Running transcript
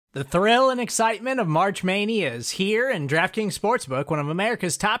The thrill and excitement of March Mania is here, and DraftKings Sportsbook, one of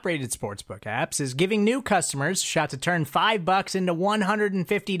America's top-rated sportsbook apps, is giving new customers a shot to turn $5 into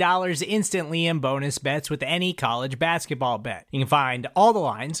 $150 instantly in bonus bets with any college basketball bet. You can find all the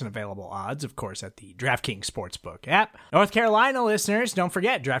lines and available odds, of course, at the DraftKings Sportsbook app. North Carolina listeners, don't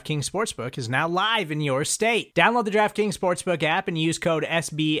forget, DraftKings Sportsbook is now live in your state. Download the DraftKings Sportsbook app and use code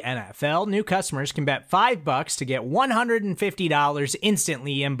SBNFL. New customers can bet $5 to get $150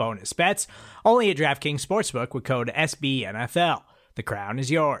 instantly in bonus bets, only at DraftKings Sportsbook with code SBNFL. The crown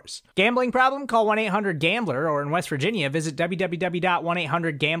is yours. Gambling problem? Call 1-800-GAMBLER, or in West Virginia, visit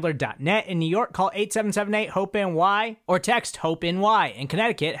www.1800gambler.net. In New York, call 8778-HOPE-NY or text HOPE-NY. In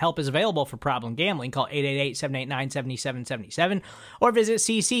Connecticut, help is available for problem gambling. Call 888-789-7777 or visit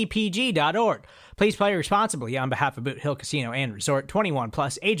ccpg.org. Please play responsibly on behalf of Boot Hill Casino and Resort. 21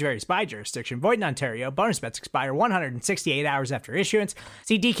 plus, age varies by jurisdiction. Void in Ontario. Bonus bets expire 168 hours after issuance.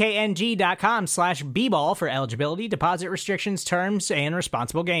 See dkng.com/bball for eligibility, deposit restrictions, terms, and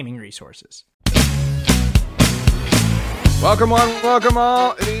responsible gaming resources. Welcome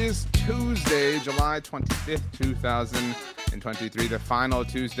all. It is Tuesday, July 25th, 2023, the final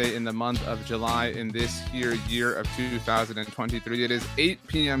Tuesday in the month of July in this here year of 2023. It is 8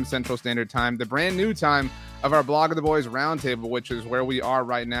 p.m. Central Standard Time, the brand new time of our Blog of the Boys Roundtable, which is where we are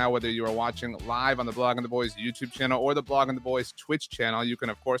right now, whether you are watching live on the Blog of the Boys YouTube channel or the Blog of the Boys Twitch channel. You can,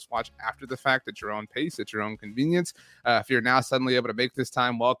 of course, watch after the fact at your own pace, at your own convenience. If you're now suddenly able to make this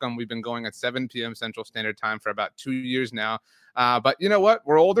time, welcome. We've been going at 7 p.m. Central Standard Time for about 2 years now. But you know what?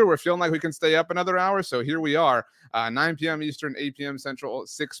 We're older. We're feeling like we can stay up another hour. So here we are, 9 p.m. Eastern, 8 p.m. Central,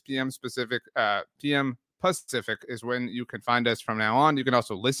 6 p.m. p.m. Pacific is when you can find us from now on. You can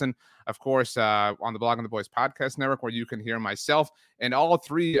also listen, of course, on the Blog of the Boys podcast network, where you can hear myself and all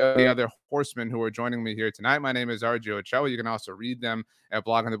three of the other horsemen who are joining me here tonight. My name is RJ Ochoa. You can also read them at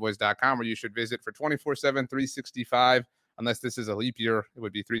blogoftheboys.com, where you should visit for 24/7, 365. Unless this is a leap year, it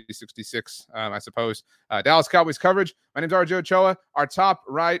would be 366, I suppose. Dallas Cowboys coverage. My name is RJ Ochoa. Our top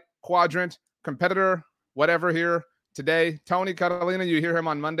right quadrant competitor, whatever here today, Tony Catalina. You hear him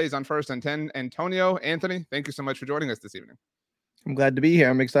on Mondays on 1st and 10. Anthony, thank you so much for joining us this evening. I'm glad to be here.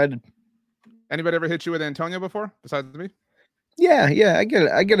 I'm excited. Anybody ever hit you with Antonio before besides me? Yeah.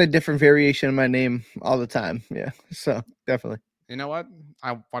 I get a different variation of my name all the time. Yeah, so definitely. You know what?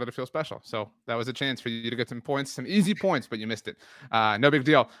 I wanted to feel special. So that was a chance for you to get some points, some easy points, but you missed it. No big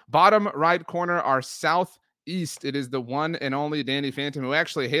deal. Bottom right corner, our southeast. It is the one and only Danny Phantom, who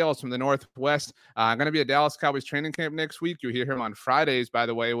actually hails from the Northwest. Going to be at Dallas Cowboys training camp next week. You'll hear him on Fridays, by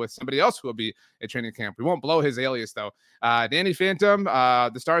the way, with somebody else who will be at training camp. We won't blow his alias, though. Danny Phantom,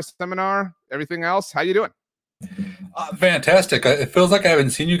 the Star Seminar, everything else. How you doing? Fantastic. It feels like I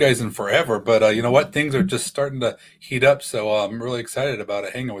haven't seen you guys in forever, but you know what? Things are just starting to heat up, so I'm really excited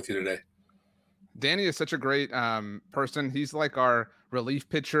about hanging with you today. Danny is such a great person. He's like our relief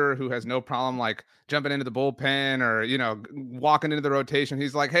pitcher who has no problem like jumping into the bullpen or, walking into the rotation.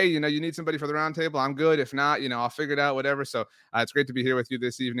 He's like, hey, you need somebody for the roundtable. I'm good. If not, I'll figure it out, whatever. So it's great to be here with you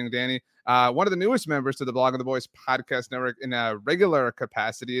this evening, Danny. One of the newest members to the Blog of the Boys podcast network in a regular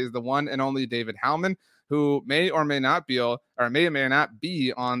capacity is the one and only David Howman, who may or may not be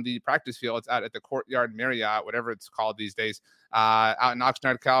on the practice field. It's out at the Courtyard Marriott, whatever it's called these days, out in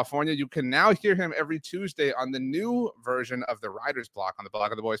Oxnard, California. You can now hear him every Tuesday on the new version of the Writer's Block on the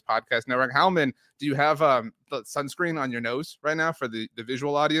Blog of the Boys podcast network. Howman, do you have the sunscreen on your nose right now for the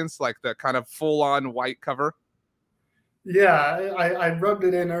visual audience, like the kind of full-on white cover? Yeah, I rubbed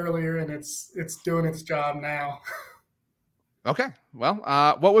it in earlier, and it's doing its job now. Okay. Well,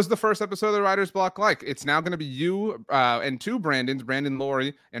 what was the first episode of the Writer's Block like? It's now going to be you and two Brandons, Brandon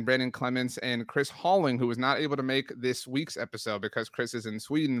Laurie and Brandon Clements, and Chris Halling, who was not able to make this week's episode because Chris is in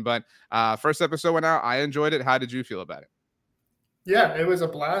Sweden. But first episode went out. I enjoyed it. How did you feel about it? Yeah, it was a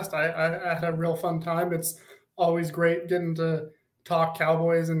blast. I had a real fun time. It's always great getting to talk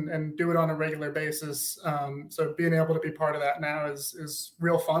Cowboys and do it on a regular basis. So being able to be part of that now is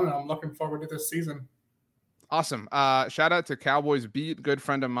real fun, and I'm looking forward to this season. Awesome. Shout out to Cowboys Beat, good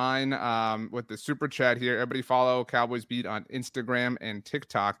friend of mine with the super chat here. Everybody follow Cowboys Beat on Instagram and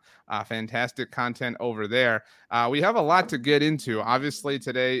TikTok. Fantastic content over there. We have a lot to get into. Obviously,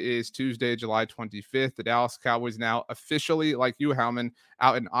 today is Tuesday, July 25th. The Dallas Cowboys now officially, like you, Howman,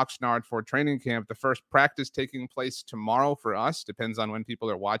 out in Oxnard for training camp. The first practice taking place tomorrow for us. Depends on when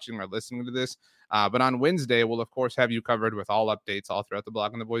people are watching or listening to this. But on Wednesday, we'll, of course, have you covered with all updates all throughout the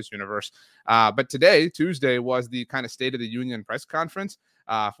Blog and the Boys universe. But today, Tuesday, was the kind of State of the Union press conference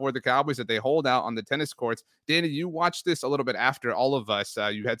for the Cowboys that they hold out on the tennis courts. Danny, you watched this a little bit after all of us.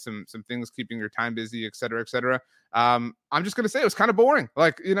 You had some things keeping your time busy, et cetera, et cetera. I'm just going to say it was kind of boring.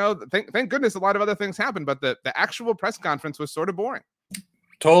 Like, thank goodness a lot of other things happened, but the actual press conference was sort of boring.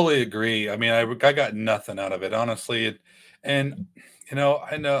 Totally agree. I mean, I got nothing out of it, honestly. I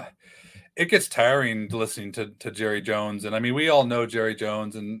know it gets tiring listening to Jerry Jones. And I mean, we all know Jerry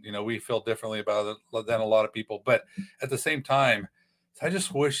Jones, and, we feel differently about it than a lot of people. But at the same time, I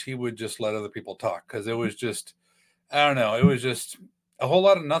just wish he would just let other people talk, because it was just, I don't know, it was just a whole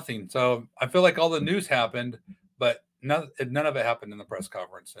lot of nothing. So I feel like all the news happened, but none of it happened in the press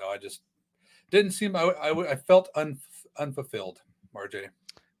conference. So I just didn't seem, I felt unfulfilled, RJ.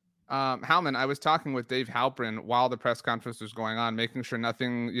 Howman, I was talking with Dave Halprin while the press conference was going on, making sure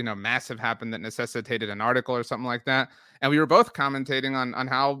nothing, massive happened that necessitated an article or something like that. And we were both commentating on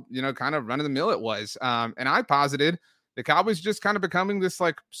how, kind of run of the mill it was. And I posited the Cowboys just kind of becoming this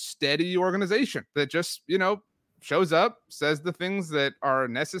like steady organization that just, shows up, says the things that are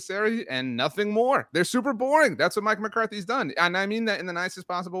necessary and nothing more. They're super boring. That's what Mike McCarthy's done. And I mean that in the nicest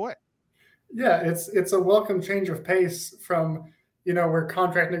possible way. Yeah, it's a welcome change of pace from, where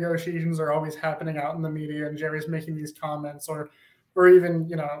contract negotiations are always happening out in the media and Jerry's making these comments, or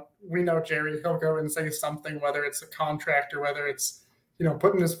even, we know Jerry, he'll go and say something, whether it's a contract or whether it's,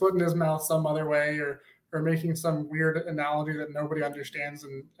 putting his foot in his mouth some other way, or making some weird analogy that nobody understands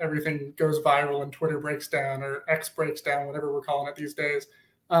and everything goes viral and Twitter breaks down or X breaks down, whatever we're calling it these days.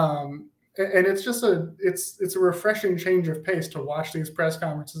 And it's just it's a refreshing change of pace to watch these press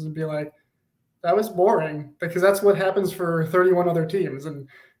conferences and be like, that was boring, because that's what happens for 31 other teams.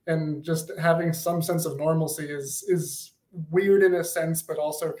 And just having some sense of normalcy is weird in a sense, but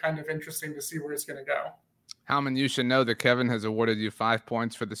also kind of interesting to see where it's going to go. Howman, you should know that Kevin has awarded you 5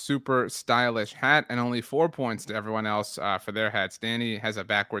 points for the super stylish hat and only 4 points to everyone else for their hats. Danny has a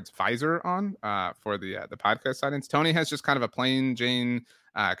backwards visor on for the podcast audience. Tony has just kind of a plain Jane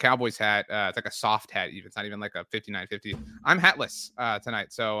Cowboys hat. It's like a soft hat even. It's not even like a 5950. I'm hatless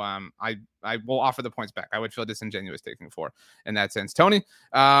tonight, so I will offer the points back. I would feel disingenuous taking 4 in that sense. Tony,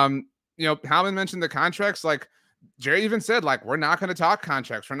 Howman mentioned the contracts. Like, Jerry even said, like, we're not going to talk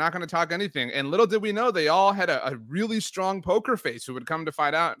contracts. We're not going to talk anything. And little did we know, they all had a really strong poker face who would come to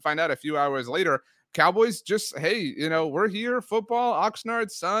find out a few hours later. Cowboys just, hey, we're here, football,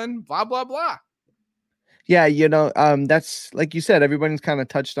 Oxnard's son, blah, blah, blah. Yeah, that's like you said, everybody's kind of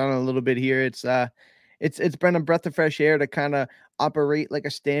touched on it a little bit here. It's been a breath of fresh air to kind of operate like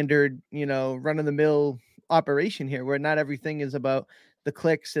a standard, run of the mill operation here, where not everything is about the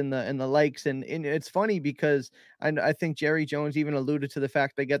clicks and the likes. And it's funny because I think Jerry Jones even alluded to the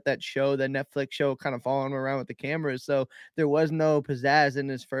fact they get that Netflix show kind of following him around with the cameras. So there was no pizzazz in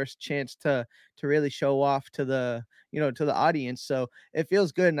his first chance to really show off to the audience. So it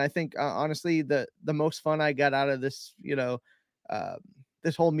feels good. And I think honestly, the most fun I got out of this,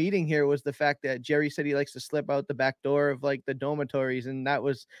 this whole meeting here was the fact that Jerry said he likes to slip out the back door of like the dormitories. And I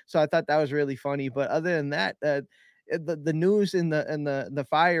thought that was really funny. But other than that, the news and the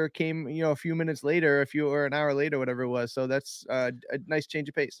fire came, a few minutes later, or an hour later, whatever it was. So that's a nice change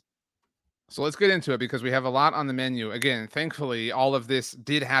of pace. So let's get into it, because we have a lot on the menu. Again, thankfully, all of this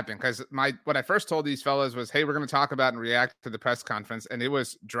did happen, because what I first told these fellas was, hey, we're going to talk about and react to the press conference, and it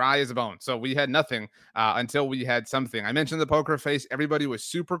was dry as a bone. So we had nothing until we had something. I mentioned the poker face. Everybody was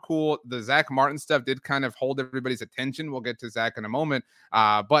super cool. The Zach Martin stuff did kind of hold everybody's attention. We'll get to Zach in a moment.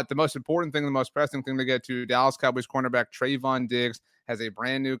 But the most important thing, the most pressing thing to get to, Dallas Cowboys cornerback Trayvon Diggs has a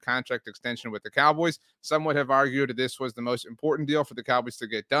brand new contract extension with the Cowboys. Some would have argued this was the most important deal for the Cowboys to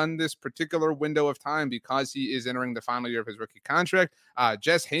get done this particular window of time, because he is entering the final year of his rookie contract.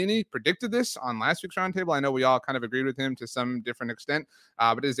 Jess Haney predicted this on last week's roundtable. I know we all kind of agreed with him to some different extent,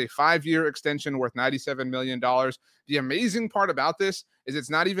 but it is a 5-year extension worth $97 million. The amazing part about this is it's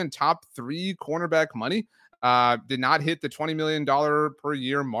not even top 3 cornerback money. Did not hit the $20 million per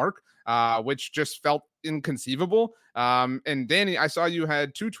year mark, which just felt inconceivable. And Danny, I saw you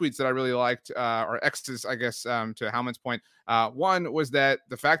had 2 tweets that I really liked, or X's, I guess, to Howman's point. One was that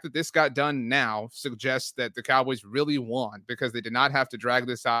the fact that this got done now suggests that the Cowboys really won, because they did not have to drag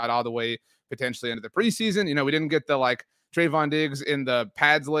this out all the way potentially into the preseason. We didn't get the Trayvon Diggs in the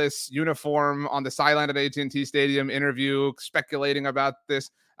padsless uniform on the sideline at AT&T Stadium interview speculating about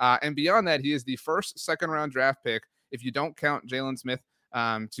this. And beyond that, he is the first second-round draft pick, if you don't count Jalen Smith,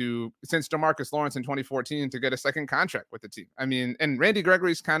 since DeMarcus Lawrence in 2014 to get a second contract with the team. I mean, and Randy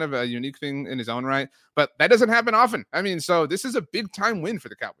Gregory's kind of a unique thing in his own right, but that doesn't happen often. I mean, so this is a big-time win for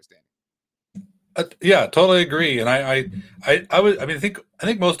the Cowboys, Danny. Yeah, totally agree. And I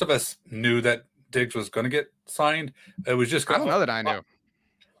think most of us knew that Diggs was going to get signed. It was just I don't know that I knew.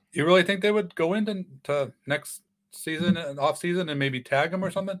 You really think they would go into next season and off season and maybe tag him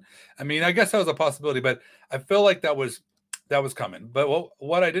or something? I mean, I guess that was a possibility, but I feel like that was coming. But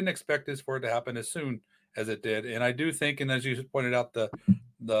what I didn't expect is for it to happen as soon as it did. And I do think, and as you pointed out,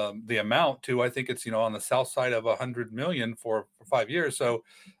 the amount too, I think it's on the south side of 100 million for 5 years. So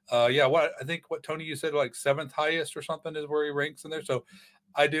yeah, what Tony, you said like seventh highest or something is where he ranks in there. So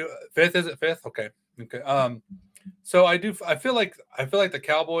I do fifth. Is it fifth? Okay. So I feel like the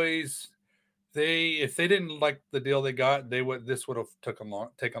Cowboys, if they didn't like the deal they got, this would have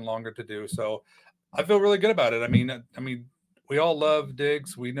taken longer to do. So I feel really good about it. I mean, we all love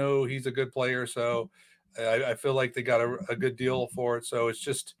Diggs. We know he's a good player. So I feel like they got a good deal for it. So it's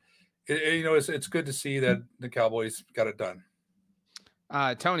just, it's good to see that the Cowboys got it done.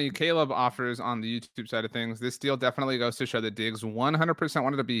 Tony, Caleb offers on the YouTube side of things. This deal definitely goes to show that Diggs 100%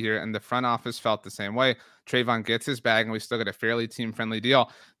 wanted to be here, and the front office felt the same way. Trayvon gets his bag, and we still get a fairly team-friendly deal.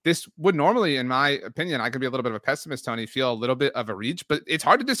 This would normally, in my opinion, I could be a little bit of a pessimist, Tony, feel a little bit of a reach, but it's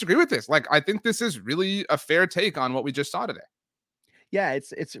hard to disagree with this. Like, I think this is really a fair take on what we just saw today. Yeah,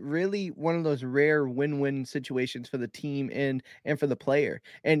 it's really one of those rare win-win situations for the team and for the player.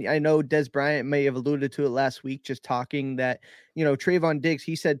 And I know Des Bryant may have alluded to it last week, just talking that, Trayvon Diggs,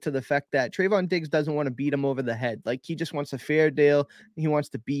 he said to the fact that Trayvon Diggs doesn't want to beat him over the head. Like, he just wants a fair deal. He wants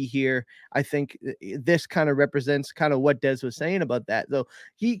to be here. I think this kind of represents kind of what Des was saying about that. Though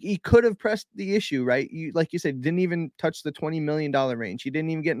he could have pressed the issue, right? Like you said, didn't even touch the $20 million range. He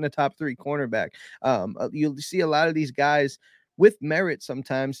didn't even get in the top 3 cornerback. You'll see a lot of these guys with merit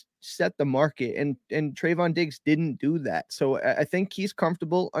sometimes set the market, and Trayvon Diggs didn't do that. So I think he's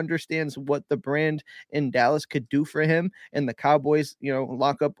comfortable, understands what the brand in Dallas could do for him, and the Cowboys,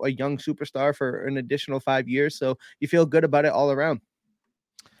 lock up a young superstar for an additional 5 years. So you feel good about it all around.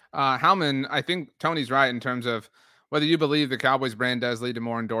 Howman, I think Tony's right in terms of whether you believe the Cowboys brand does lead to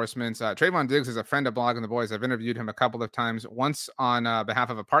more endorsements. Trayvon Diggs is a friend of Blogging the Boys. I've interviewed him a couple of times, once on behalf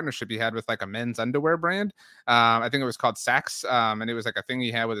of a partnership he had with like a men's underwear brand. I think it was called Saks, and it was like a thing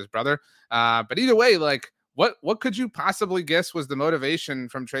he had with his brother. But either way, like what could you possibly guess was the motivation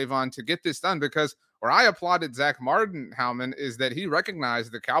from Trayvon to get this done? Because where I applauded Zach Martin, Howman, is that he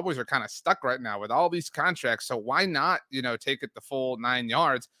recognized the Cowboys are kind of stuck right now with all these contracts. So why not, take it the full 9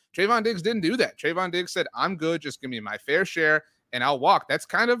 yards? Trayvon Diggs didn't do that. Trayvon Diggs said, I'm good. Just give me my fair share and I'll walk. That's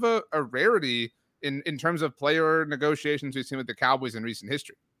kind of a rarity in terms of player negotiations we've seen with the Cowboys in recent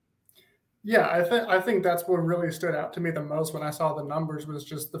history. Yeah, I think that's what really stood out to me the most when I saw the numbers, was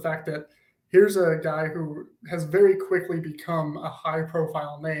just the fact that here's a guy who has very quickly become a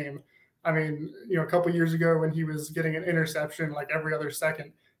high-profile name. I mean, a couple years ago when he was getting an interception like every other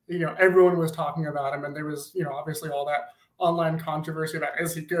second, everyone was talking about him, and there was, obviously all that online controversy about,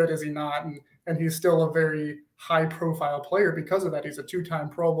 is he good, is he not, and he's still a very high-profile player because of that. He's a 2-time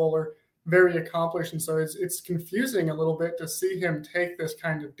Pro Bowler, very accomplished, and so it's confusing a little bit to see him take this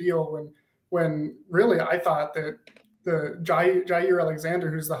kind of deal when really I thought that the Jair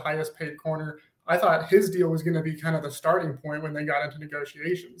Alexander, who's the highest paid corner, I thought his deal was going to be kind of the starting point when they got into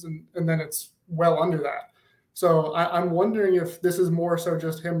negotiations, and then it's well under that. So I'm wondering if this is more so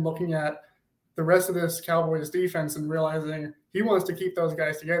just him looking at the rest of this Cowboys defense and realizing he wants to keep those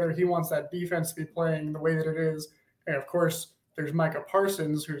guys together. He wants that defense to be playing the way that it is. And of course, there's Micah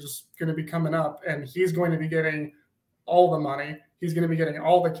Parsons, who's going to be coming up, and he's going to be getting all the money. He's going to be getting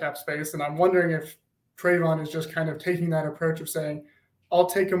all the cap space. And I'm wondering if Trayvon is just kind of taking that approach of saying, I'll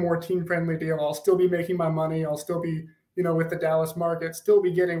take a more team-friendly deal. I'll still be making my money. I'll still be, with the Dallas market, still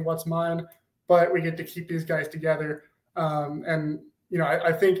be getting what's mine, but we get to keep these guys together.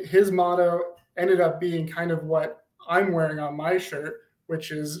 I think his motto ended up being kind of what I'm wearing on my shirt,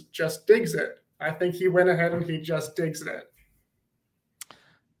 which is just digs it. I think he went ahead and he just digs it.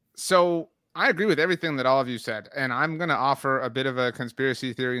 So I agree with everything that all of you said, and I'm going to offer a bit of a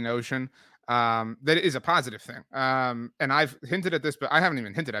conspiracy theory notion that is a positive thing. And I've hinted at this, but I haven't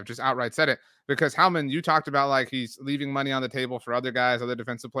even hinted. I've just outright said it, because Howman, you talked about like he's leaving money on the table for other guys, other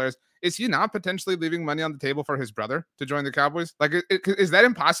defensive players. Is he not potentially leaving money on the table for his brother to join the Cowboys? Like, is that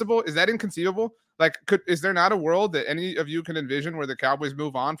impossible? Is that inconceivable? Like, is there not a world that any of you can envision where the Cowboys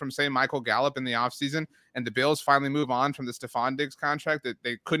move on from, say, Michael Gallup in the offseason, and the Bills finally move on from the Stephon Diggs contract that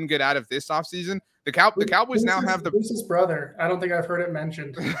they couldn't get out of this offseason? The Cowboys now have This is brother. I don't think I've heard it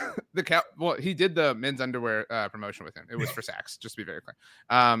mentioned. Well, he did the men's underwear promotion with him. It was for Saks, just to be very clear.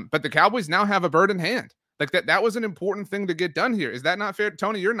 But the Cowboys now have a bird in hand. Like that was an important thing to get done here. Is that not fair?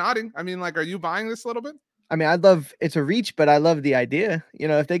 Tony, you're nodding. I mean, like, are you buying this a little bit? I mean, it's a reach, but I love the idea. You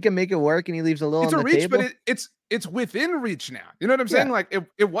know, if they can make it work and he leaves a little It's on a the reach, table. but it's within reach now. You know what I'm saying? Yeah. Like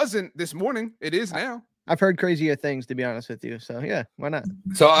it wasn't this morning. It is now. I've heard crazier things, to be honest with you. So yeah, why not?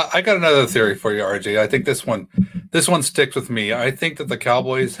 So I got another theory for you, RJ. I think this one sticks with me. I think that the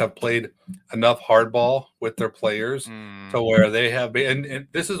Cowboys have played enough hardball with their players to where they have been. And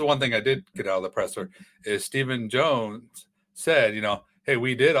this is one thing I did get out of the presser is Stephen Jones said, hey,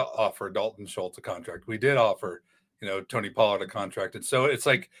 we did offer Dalton Schultz a contract. We did offer, Tony Pollard a contract. And so it's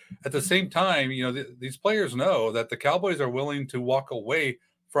like at the same time, these players know that the Cowboys are willing to walk away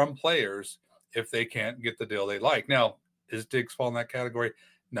from players if they can't get the deal they like. Now, is Diggs fall in that category?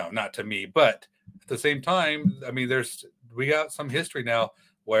 No, not to me. But at the same time, I mean, we got some history now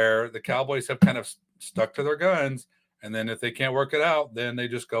where the Cowboys have kind of stuck to their guns, and then if they can't work it out, then they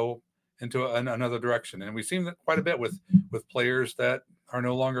just go into another direction. And we've seen that quite a bit with players that are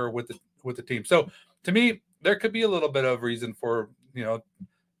no longer with the team. So to me, there could be a little bit of reason for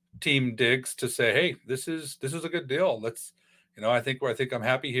Team Diggs to say, hey, this is a good deal. Let's. I think I'm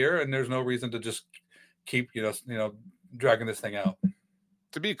happy here, and there's no reason to just keep, dragging this thing out.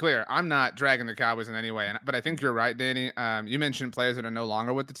 To be clear, I'm not dragging the Cowboys in any way, but I think you're right, Danny. You mentioned players that are no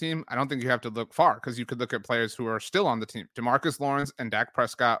longer with the team. I don't think you have to look far because you could look at players who are still on the team. DeMarcus Lawrence and Dak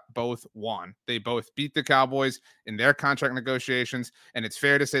Prescott both won. They both beat the Cowboys in their contract negotiations, and it's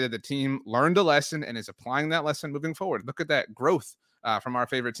fair to say that the team learned a lesson and is applying that lesson moving forward. Look at that growth from our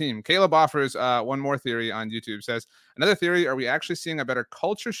favorite team. Caleb offers one more theory on YouTube. Says, another theory, are we actually seeing a better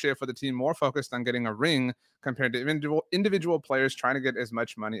culture shift with the team more focused on getting a ring compared to individual players trying to get as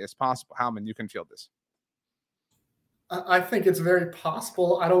much money as possible? Howman, you can field this. I think it's very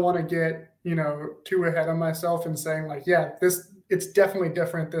possible. I don't want to get, too ahead of myself and saying like, yeah, it's definitely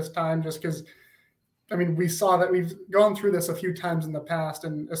different this time just because, I mean, we saw that we've gone through this a few times in the past,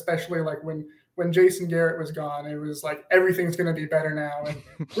 and especially like when Jason Garrett was gone, it was like everything's going to be better now.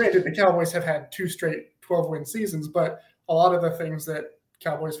 And granted, the Cowboys have had 2 straight 12-win seasons, but a lot of the things that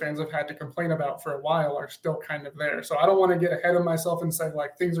Cowboys fans have had to complain about for a while are still kind of there. So I don't want to get ahead of myself and say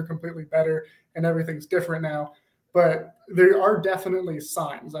like things are completely better and everything's different now. But there are definitely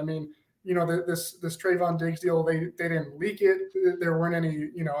signs. I mean, this Trayvon Diggs deal, they didn't leak it. There weren't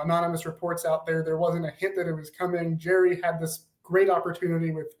any, anonymous reports out there. There wasn't a hint that it was coming. Jerry had this great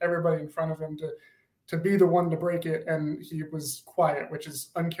opportunity with everybody in front of him to be the one to break it, and he was quiet, which is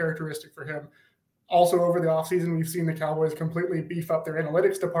uncharacteristic for him. Also, over the offseason, we've seen the Cowboys completely beef up their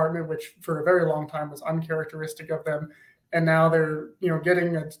analytics department, which for a very long time was uncharacteristic of them. And now they're,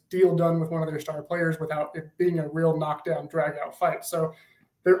 getting a deal done with one of their star players without it being a real knockdown, drag-out fight. So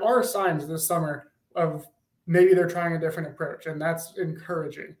there are signs this summer of maybe they're trying a different approach, and that's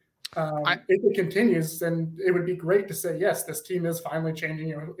encouraging. If it continues, then it would be great to say, yes, this team is finally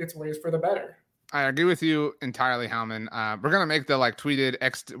changing its ways for the better. I agree with you entirely, Howman. We're going to make the tweeted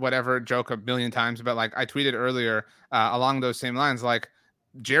X whatever joke a million times, but I tweeted earlier along those same lines,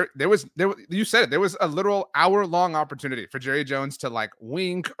 Jerry, you said it, there was a literal hour-long opportunity for Jerry Jones to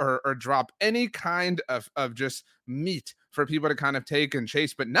wink or drop any kind of just meat for people to kind of take and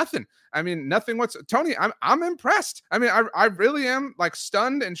chase, but nothing. I mean, nothing. Tony, I'm impressed. I mean, I really am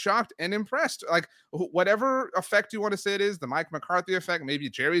stunned and shocked and impressed. Whatever effect you want to say it is, the Mike McCarthy effect, maybe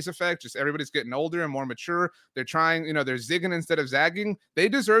Jerry's effect, just everybody's getting older and more mature. They're trying, they're zigging instead of zagging. They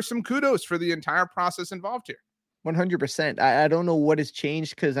deserve some kudos for the entire process involved here. 100%. I don't know what has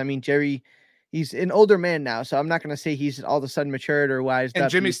changed because, I mean, Jerry, he's an older man now, so I'm not going to say he's all of a sudden matured or wised up.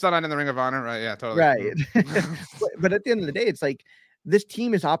 And Jimmy's still not in the Ring of Honor, right? Yeah, totally. Right. but at the end of the day, it's this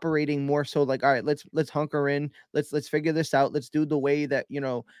team is operating more so all right, let's hunker in, let's figure this out, let's do the way that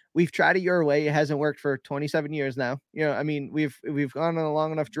we've tried it your way. It hasn't worked for 27 years now. I mean, we've gone on a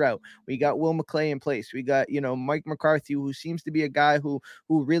long enough drought. We got Will McClay in place. We got Mike McCarthy, who seems to be a guy who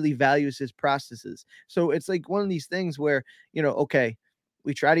really values his processes. So it's one of these things where okay,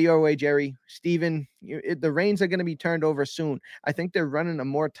 we tried it your way, Jerry. Steven, the reins are going to be turned over soon. I think they're running a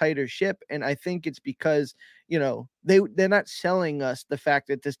more tighter ship, and I think it's because they're not selling us the fact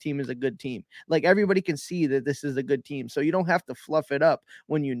that this team is a good team. Everybody can see that this is a good team, so you don't have to fluff it up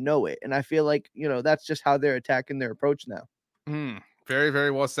when you know it. And I feel that's just how they're attacking their approach now. Very, very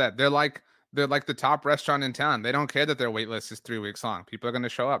well said. They're like the top restaurant in town. They don't care that their wait list is 3 weeks long. People are going to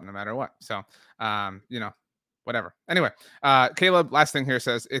show up no matter what. So, whatever. Anyway, Caleb, last thing here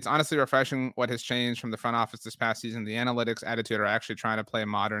says, it's honestly refreshing what has changed from the front office this past season. The analytics attitude are actually trying to play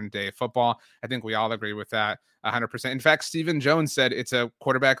modern day football. I think we all agree with that 100%. In fact, Stephen Jones said it's a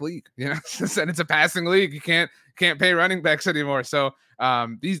quarterback league, said it's a passing league. You can't can't pay running backs anymore. So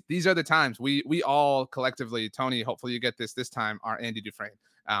these are the times we all collectively, Tony, hopefully you get this time, are Andy Dufresne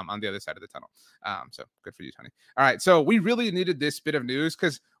on the other side of the tunnel. So good for you, Tony. All right. So we really needed this bit of news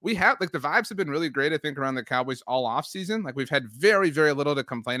because we have, like, the vibes have been really great, I think, around the Cowboys all off season. Like, we've had very, very little to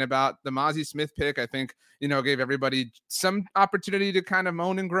complain about. The Mozzie Smith pick, I think, gave everybody some opportunity to kind of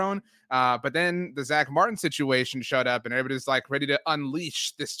moan and groan. But then the Zach Martin situation showed up and everybody's like ready to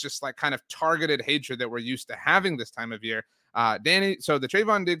unleash this just like kind of targeted hatred that we're used to having this time of year. Danny, so the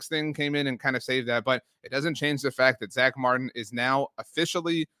Trayvon Diggs thing came in and kind of saved that, but it doesn't change the fact that Zach Martin is now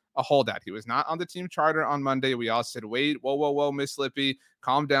officially a holdout. He was not on the team charter on Monday. We all said, wait, whoa, Miss Slippy,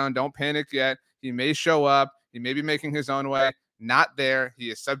 calm down. Don't panic yet. He may show up. He may be making his own way. Not there. He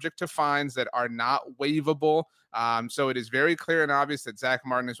is subject to fines that are not waivable. So it is very clear and obvious that Zach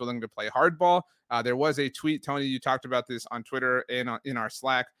Martin is willing to play hardball. There was a tweet, Tony, you talked about this on Twitter and in our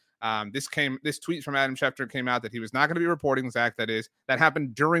Slack. This tweet from Adam Schefter came out that he was not going to be reporting Zach. That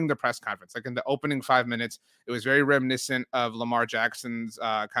happened during the press conference, like in the opening 5 minutes. It was very reminiscent of Lamar Jackson's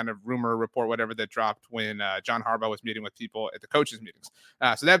kind of rumor report, whatever, that dropped when John Harbaugh was meeting with people at the coaches meetings.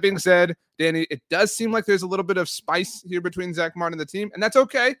 So that being said, Danny, it does seem like there's a little bit of spice here between Zach Martin and the team, and that's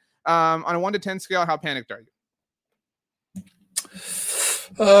okay. On a 1 to 10 scale, how panicked are you?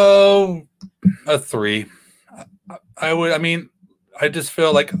 Oh, a 3. I just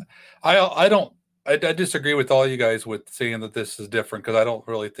feel like I disagree with all you guys with saying that this is different, because I don't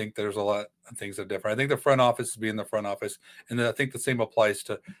really think there's a lot of things that are different. I think the front office is being the front office, and I think the same applies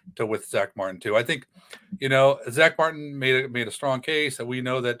to with Zach Martin too. I think, Zach Martin made a strong case, and we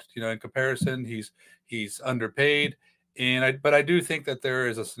know that, in comparison, he's underpaid. But I do think that there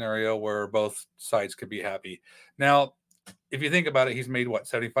is a scenario where both sides could be happy. Now, if you think about it, he's made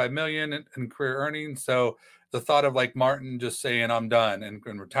 $75 million in career earnings. So the thought of like Martin just saying I'm done and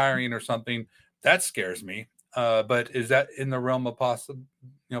retiring or something, that scares me. But is that in the realm of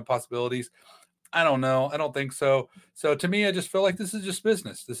possibilities? I don't know. I don't think so. So to me, I just feel like this is just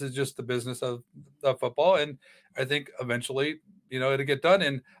business. This is just the business of football, and I think eventually, it'll get done.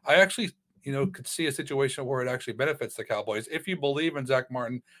 And I actually, could see a situation where it actually benefits the Cowboys. If you believe in Zach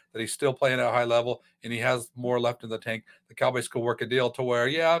Martin, that he's still playing at a high level and he has more left in the tank, the Cowboys could work a deal to where,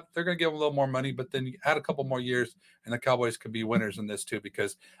 yeah, they're going to give him a little more money, but then you add a couple more years and the Cowboys could be winners in this too,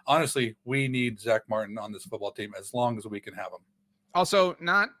 because honestly, we need Zach Martin on this football team as long as we can have him. Also,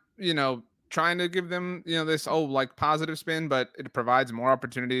 not, trying to give them, this positive spin, but it provides more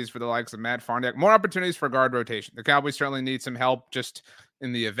opportunities for the likes of Matt Farniak, more opportunities for guard rotation. The Cowboys certainly need some help just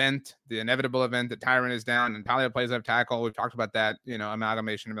in the inevitable event that Tyron is down and Talia plays up tackle. We've talked about that,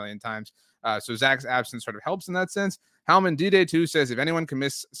 amalgamation a million times. So Zach's absence sort of helps in that sense. Halman D-Day 2 says, if anyone can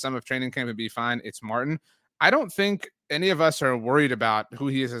miss some of training camp and be fine, it's Martin. I don't think any of us are worried about who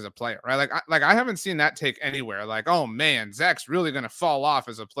he is as a player, right? I haven't seen that take anywhere. Like, oh man, Zach's really going to fall off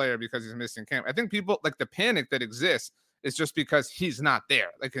as a player because he's missing camp. I think people, like, the panic that exists is just because he's not there,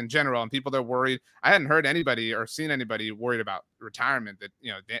 like, in general, and people are worried. I hadn't heard anybody or seen anybody worried about retirement. That,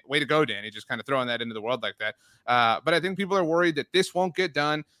 way to go, Danny, just kind of throwing that into the world like that. But I think people are worried that this won't get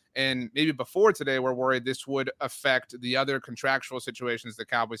done. And maybe before today, we're worried this would affect the other contractual situations the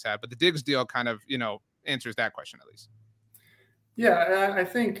Cowboys have. But the Diggs deal kind of, answers that question at least. Yeah, I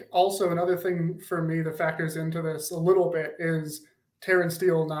think also another thing for me that factors into this a little bit is Terrence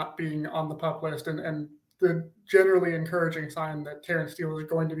Steele not being on the PUP list, and the generally encouraging sign that Terrence Steele is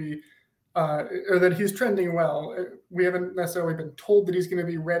going to be, or that he's trending well. We haven't necessarily been told that he's going to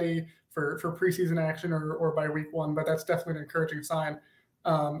be ready for preseason action or by week 1, but that's definitely an encouraging sign.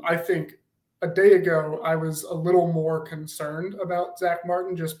 I think a day ago, I was a little more concerned about Zach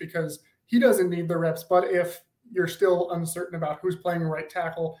Martin just because he doesn't need the reps, but if you're still uncertain about who's playing right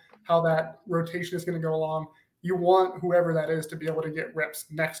tackle, how that rotation is going to go along, you want whoever that is to be able to get reps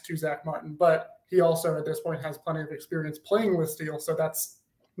next to Zach Martin. But he also, at this point, has plenty of experience playing with Steele, so that's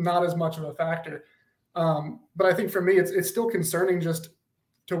not as much of a factor. But I think for me, it's still concerning just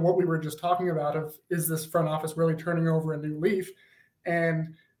to what we were just talking about of, is this front office really turning over a new leaf?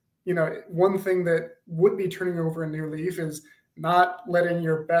 And, one thing that would be turning over a new leaf is not letting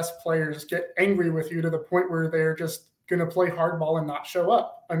your best players get angry with you to the point where they're just going to play hardball and not show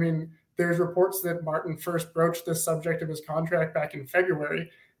up. I mean, there's reports that Martin first broached this subject of his contract back in February.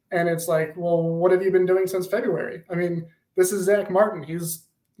 And it's like, well, what have you been doing since February? I mean, this is Zach Martin. He's,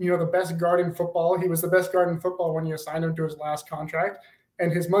 the best guard in football. He was the best guard in football when you assigned him to his last contract.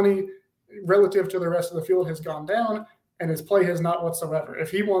 And his money relative to the rest of the field has gone down, and his play has not whatsoever.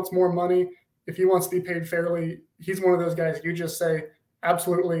 If he wants more money, if he wants to be paid fairly, he's one of those guys you just say,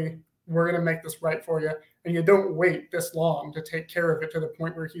 absolutely, we're going to make this right for you. And you don't wait this long to take care of it to the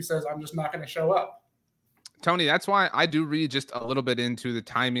point where he says, I'm just not going to show up. Tony, that's why I do read just a little bit into the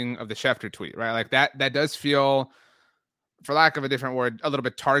timing of the Schefter tweet, right? Like that does feel, for lack of a different word, a little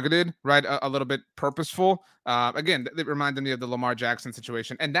bit targeted, right? A little bit purposeful. Again, it reminded me of the Lamar Jackson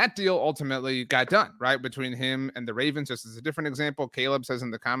situation. And that deal ultimately got done, right? Between him and the Ravens. This is a different example. Caleb says in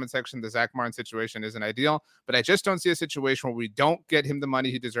the comment section, the Zach Martin situation isn't ideal, but I just don't see a situation where we don't get him the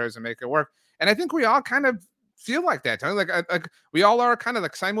money he deserves and make it work. And I think we all kind of feel like that. Like we all are kind of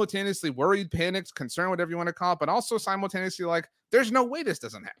like simultaneously worried, panicked, concerned, whatever you want to call it, but also simultaneously like, there's no way this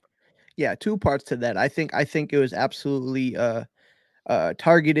doesn't happen. Yeah, two parts to that. I think it was absolutely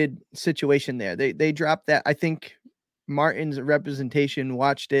targeted situation there. They dropped that. I think Martin's representation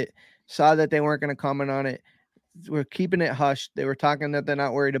watched it, saw that they weren't going to comment on it. We're keeping it hushed. They were talking that they're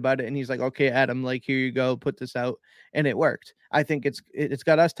not worried about it, and he's like, "Okay, Adam, like here you go, put this out," and it worked. I think it's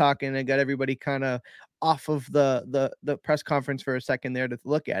got us talking and got everybody kind of off of the press conference for a second there to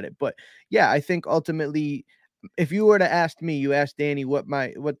look at it. But yeah, I think ultimately, if you were to ask me, you asked Danny what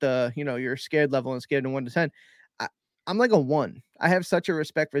the your scared level and scared in 1 to 10. I'm like a 1. I have such a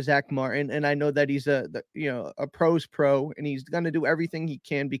respect for Zach Martin, and I know that he's a pro's pro, and he's going to do everything he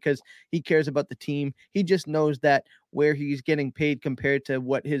can because he cares about the team. He just knows that where he's getting paid compared to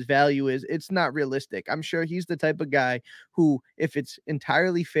what his value is, it's not realistic. I'm sure he's the type of guy who, if it's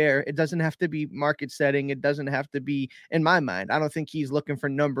entirely fair, it doesn't have to be market setting. It doesn't have to be, in my mind, I don't think he's looking for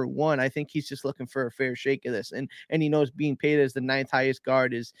number one. I think he's just looking for a fair shake of this. And he knows being paid as the 9th highest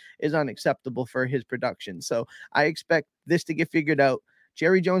guard is unacceptable for his production. So I expect this to get figured out.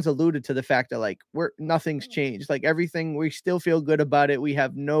 Jerry Jones alluded to the fact that like nothing's changed. Like everything, we still feel good about it. We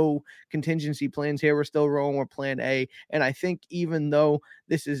have no contingency plans here. We're still rolling with plan A. And I think even though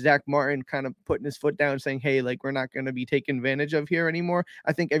this is Zach Martin kind of putting his foot down saying, hey, like we're not going to be taken advantage of here anymore,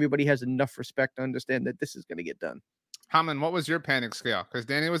 I think everybody has enough respect to understand that this is going to get done. Hammond, what was your panic scale? Because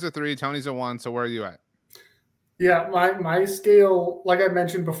Danny was a 3, Tony's a 1. So where are you at? Yeah, my scale, like I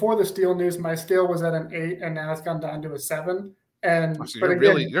mentioned before the Steel news, my scale was at an 8, and now it's gone down to a 7. And so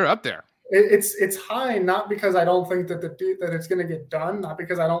you're up there. It's high, not because I don't think that that it's going to get done, not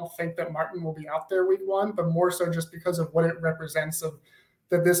because I don't think that Martin will be out there week 1, but more so just because of what it represents of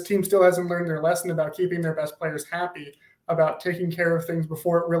that this team still hasn't learned their lesson about keeping their best players happy, about taking care of things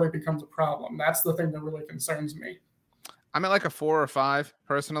before it really becomes a problem. That's the thing that really concerns me. I'm at like a 4 or 5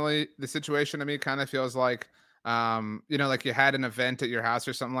 personally. The situation to me kind of feels like, like you had an event at your house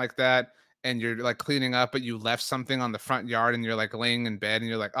or something like that, and you're like cleaning up, but you left something on the front yard and you're like laying in bed and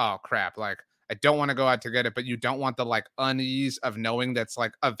you're like, oh crap, like I don't want to go out to get it, but you don't want the like unease of knowing that's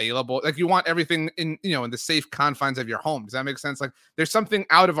like available. Like you want everything in the safe confines of your home. Does that make sense? Like there's something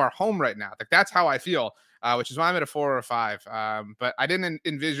out of our home right now. Like that's how I feel, which is why I'm at a 4 or 5. But I didn't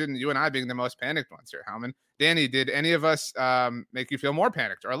envision you and I being the most panicked ones here, Hellman. Danny, did any of us make you feel more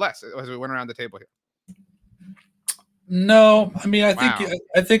panicked or less as we went around the table here? No, I mean,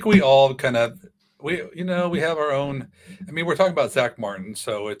 I think we all kind of we have our own. I mean, we're talking about Zach Martin,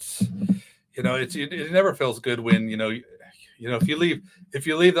 so it's it never feels good when if you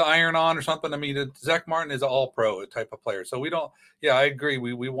leave the iron on or something. I mean, Zach Martin is an all pro type of player, so we don't. Yeah, I agree.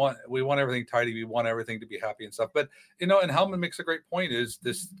 We want everything tidy. We want everything to be happy and stuff. But and Hellman makes a great point. Is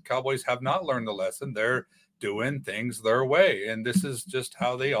this Cowboys have not learned the lesson? They're doing things their way, and this is just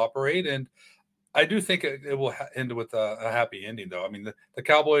how they operate. And I do think it will end with a happy ending, though. I mean, the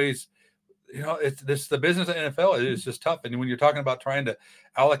Cowboys, it's the business of NFL. It is just tough. And when you're talking about trying to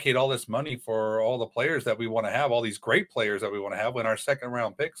allocate all this money for all the players that we want to have, all these great players that we want to have, when our second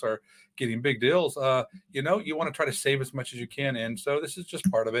round picks are getting big deals, you want to try to save as much as you can. And so this is just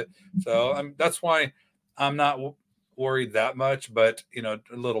part of it. So that's why I'm not worried that much, but a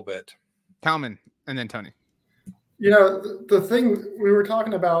little bit. Kalman and then Tony. The thing we were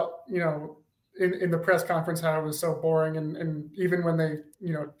talking about, in the press conference, how it was so boring, and even when they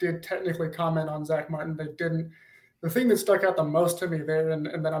did technically comment on Zach Martin, they didn't. The thing that stuck out the most to me there,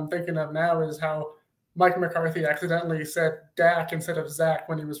 and that I'm thinking of now, is how Mike McCarthy accidentally said Dak instead of Zach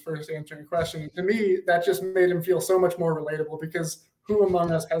when he was first answering questions. To me, that just made him feel so much more relatable, because who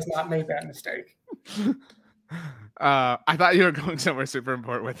among us has not made that mistake? I thought you were going somewhere super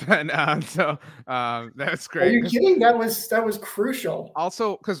important with that. So that's great. Are you kidding? That was crucial.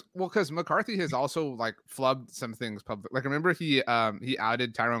 Also, because McCarthy has also like flubbed some things public. Like remember he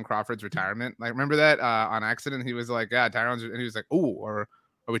outed Tyrone Crawford's retirement. Like remember that on accident. He was like, yeah, Tyrone's, and he was like, ooh, or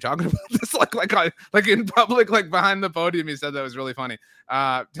are we talking about this like in public, like behind the podium? He said that was really funny.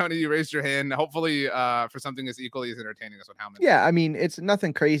 Tony, you raised your hand, hopefully for something as equally as entertaining as what Hellman. Yeah, I mean, it's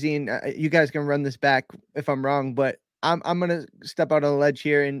nothing crazy, and you guys can run this back if I'm wrong, but I'm gonna step out on a ledge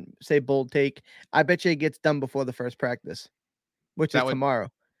here and say bold take. I bet you it gets done before the first practice, which is tomorrow.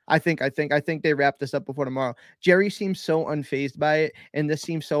 I think they wrap this up before tomorrow. Jerry seems so unfazed by it, and this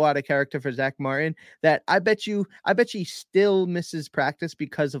seems so out of character for Zach Martin that I bet you he still misses practice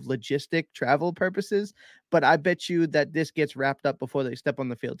because of logistic travel purposes. But I bet you that this gets wrapped up before they step on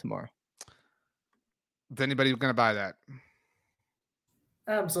the field tomorrow. Is anybody going to buy that?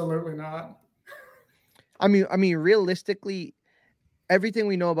 Absolutely not. I mean, realistically, everything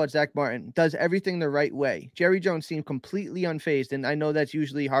we know about Zach Martin does everything the right way. Jerry Jones seemed completely unfazed, and I know that's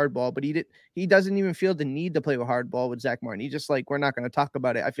usually hardball, but he doesn't even feel the need to play with hardball with Zach Martin. He's just like, we're not going to talk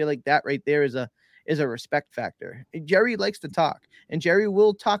about it. I feel like that right there is a respect factor. Jerry likes to talk, and Jerry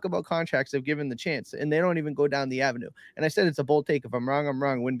will talk about contracts if given the chance, and they don't even go down the avenue. And I said it's a bold take. If I'm wrong, I'm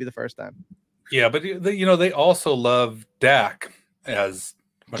wrong. It wouldn't be the first time. Yeah, but they also love Dak, as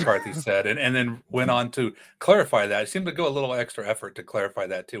McCarthy said, and then went on to clarify that. It seemed to go a little extra effort to clarify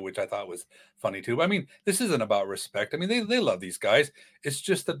that too, which I thought was funny too. I mean, this isn't about respect. I mean, they love these guys. It's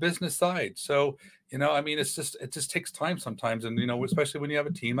just the business side. So, I mean, it just takes time sometimes. And, especially when you have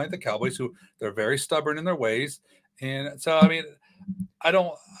a team like the Cowboys, who they're very stubborn in their ways. And so, I mean,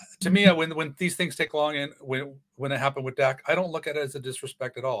 when these things take long and when it happened with Dak, I don't look at it as a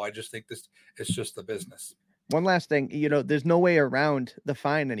disrespect at all. I just think it's just the business. One last thing, there's no way around the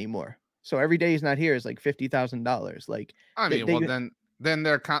fine anymore. So every day he's not here is like $50,000. Like, I mean, then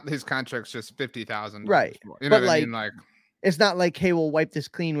his contract's just $50,000, right? You know what I mean? Like, it's not like, hey, we'll wipe this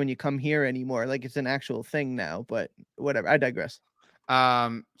clean when you come here anymore. Like, it's an actual thing now. But whatever. I digress.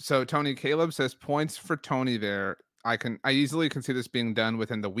 So Tony Caleb says points for Tony there. I easily can see this being done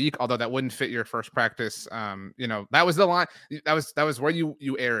within the week, although that wouldn't fit your first practice. That was the line. That was where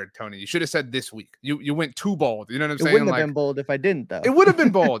you erred, Tony. You should have said this week. You went too bold. You know what I'm saying? It wouldn't have been bold if I didn't, though. It would have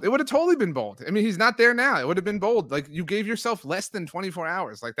been bold. It would have totally been bold. I mean, he's not there now. It would have been bold. Like, you gave yourself less than 24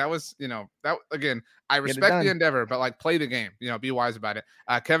 hours. Like, that was, that again, I respect the endeavor, but like, play the game, be wise about it.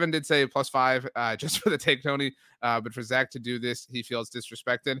 Kevin did say +5 just for the take, Tony. But for Zach to do this, he feels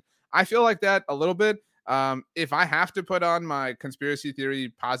disrespected. I feel like that a little bit. If I have to put on my conspiracy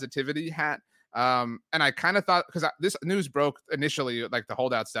theory positivity hat, and I kind of thought, because this news broke initially, like the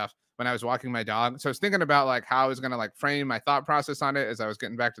holdout stuff, when I was walking my dog. So I was thinking about like how I was going to like frame my thought process on it as I was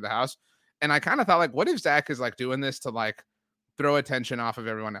getting back to the house. And I kind of thought, like, what if Zach is like doing this to like throw attention off of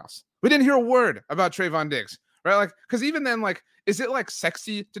everyone else? We didn't hear a word about Trayvon Diggs, right? Like, because even then, like, is it like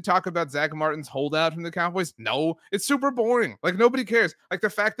sexy to talk about Zach Martin's holdout from the Cowboys? No, it's super boring. Like, nobody cares. Like,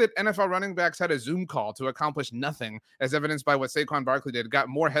 the fact that NFL running backs had a Zoom call to accomplish nothing, as evidenced by what Saquon Barkley did, got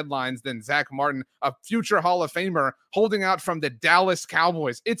more headlines than Zach Martin, a future Hall of Famer, holding out from the Dallas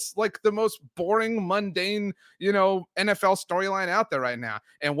Cowboys. It's like the most boring, mundane, NFL storyline out there right now.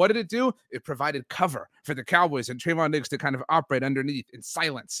 And what did it do? It provided cover for the Cowboys and Trayvon Diggs to kind of operate underneath in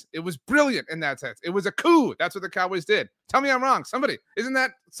silence. It was brilliant in that sense. It was a coup. That's what the Cowboys did. Tell me I'm wrong. Somebody, isn't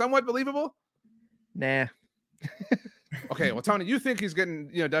that somewhat believable? Nah. Okay, well, Tony, you think he's getting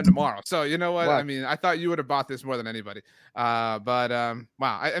done tomorrow. So you know what? Wow. I mean, I thought you would have bought this more than anybody. Wow.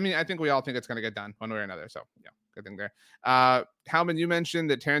 I mean, I think we all think it's going to get done one way or another. So yeah, good thing there. Howman, you mentioned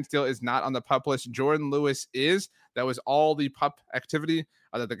that Terrence Steele is not on the PUP list. Jordan Lewis is. That was all the PUP activity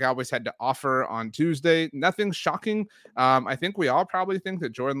that the Cowboys had to offer on Tuesday. Nothing shocking. I think we all probably think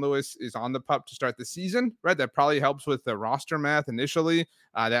that Jordan Lewis is on the PUP to start the season, right? That probably helps with the roster math initially.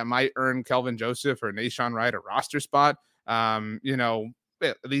 That might earn Kelvin Joseph or Nashawn Wright a roster spot, at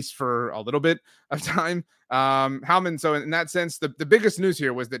least for a little bit of time. Howman, so in that sense, the biggest news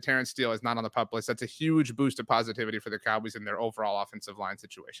here was that Terrence Steele is not on the PUP list. That's a huge boost of positivity for the Cowboys in their overall offensive line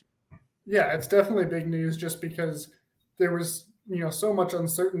situation. Yeah, it's definitely big news just because there was, so much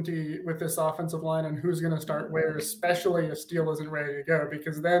uncertainty with this offensive line and who's going to start where, especially if Steele isn't ready to go,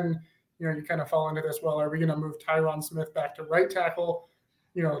 because then, you kind of fall into this, well, are we going to move Tyron Smith back to right tackle,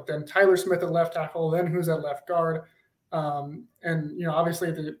 then Tyler Smith at left tackle, then who's at left guard?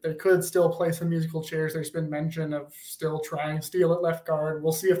 Obviously they could still play some musical chairs. There's been mention of still trying Steele at left guard.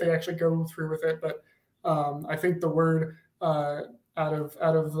 We'll see if they actually go through with it. But I think the word out of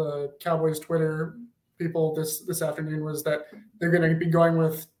the Cowboys Twitter people this afternoon was that they're going to be going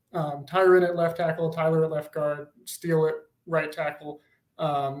with Tyron at left tackle, Tyler at left guard, Steele at right tackle,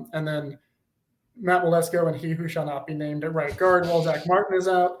 and then Matt Walesko and he who shall not be named at right guard while Zach Martin is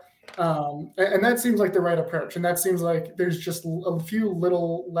out. And that seems like the right approach. And that seems like there's just a few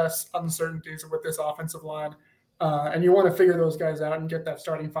little less uncertainties with this offensive line. And you want to figure those guys out and get that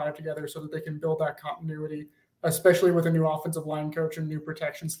starting five together so that they can build that continuity, especially with a new offensive line coach and new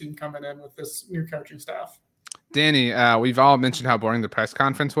protection scheme coming in with this new coaching staff. Danny, we've all mentioned how boring the press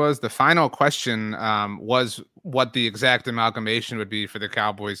conference was. The final question was what the exact amalgamation would be for the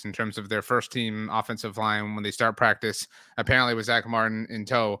Cowboys in terms of their first team offensive line when they start practice, apparently with Zach Martin in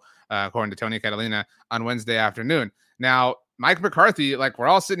tow, according to Tony Catalina, on Wednesday afternoon. Now, Mike McCarthy, like we're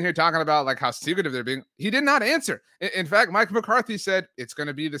all sitting here talking about like how secretive they're being. He did not answer. In fact, Mike McCarthy said it's going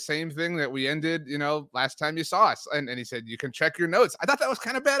to be the same thing that we ended, last time you saw us. And he said, you can check your notes. I thought that was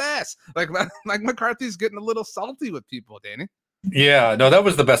kind of badass. Like McCarthy's getting a little salty with people, Danny. Yeah, no, that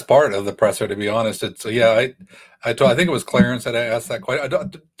was the best part of the presser, to be honest. I think it was Clarence that I asked that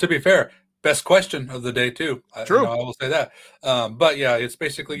question. To be fair, best question of the day too. True. I will say that. But yeah, it's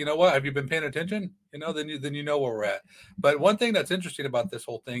basically, you know what? Have you been paying attention? Then you know where we're at. But one thing that's interesting about this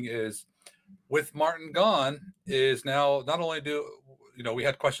whole thing is, with Martin gone, is now not only we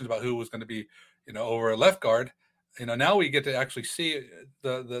had questions about who was going to be, over left guard. Now we get to actually see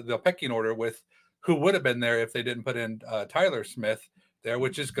the pecking order with who would have been there if they didn't put in Tyler Smith there,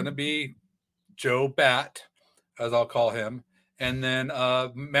 which is going to be Joe Bat, as I'll call him, and then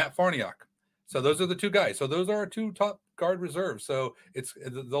Matt Farniok. So those are the two guys. So those are our two top guard reserves. So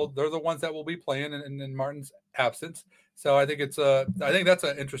they're the ones that will be playing in Martin's absence. So I think that's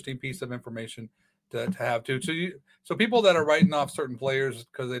an interesting piece of information to have too. So people that are writing off certain players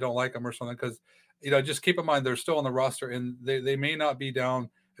because they don't like them or something, because just keep in mind they're still on the roster and they may not be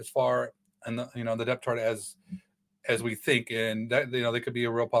down as far in the depth chart as we think, and that they could be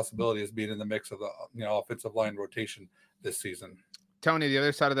a real possibility as being in the mix of the offensive line rotation this season. Tony, the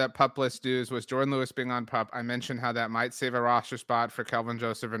other side of that PUP list dues was Jordan Lewis being on PUP. I mentioned how that might save a roster spot for Kelvin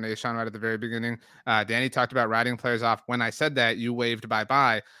Joseph and Nahshon right at the very beginning. Danny talked about writing players off. When I said that, you waved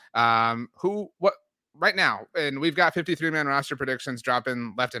bye-bye. What right now? And we've got 53-man roster predictions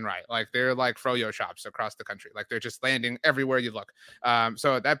dropping left and right. Like they're like froyo shops across the country. Like they're just landing everywhere you look.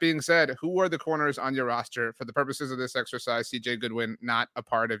 So that being said, who are the corners on your roster for the purposes of this exercise? CJ Goodwin, not a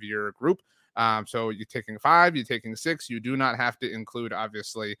part of your group. So you're taking 5, you're taking 6. You do not have to include,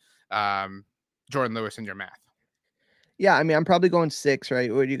 obviously, Jordan Lewis in your math. Yeah, I mean, I'm probably going 6,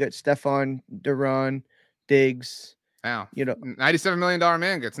 right? Where you got Stephon, Duran, Diggs. Wow. $97 million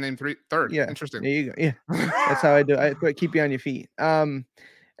man gets named third. Yeah. Interesting. There you go. Yeah. That's how I do it. I keep you on your feet. And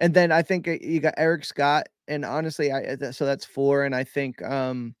then I think you got Eric Scott, and honestly, so that's 4. And I think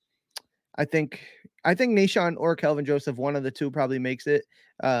Nahshon or Kelvin Joseph, one of the two probably makes it.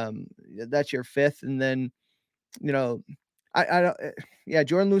 That's your 5th. And then, I don't,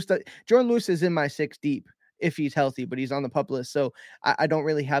 Jordan Lewis is in my 6 deep if he's healthy, but he's on the PUP list. So I don't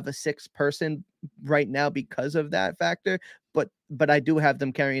really have a 6th person right now because of that factor, but I do have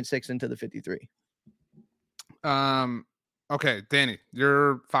them carrying 6 into the 53. Okay, Danny,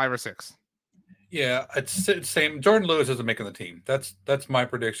 you're 5 or 6. Yeah, it's same. Jordan Lewis isn't making the team. That's my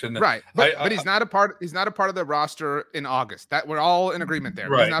prediction. Right, but he's not a part. He's not a part of the roster in August. That we're all in agreement there.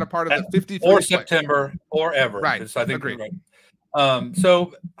 Right. He's not a part of the 53 or September or ever. Right. I think agreed. Right.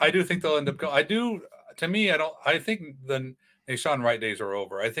 So I do think they'll end up going. I think the Nahshon Wright days are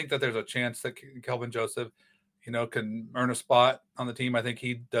over. I think that there's a chance that Kelvin Joseph, can earn a spot on the team. I think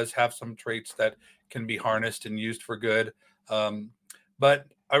he does have some traits that can be harnessed and used for good. But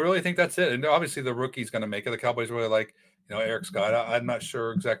I really think that's it. And obviously the rookie's going to make it. The Cowboys really like, Eric Scott. I'm not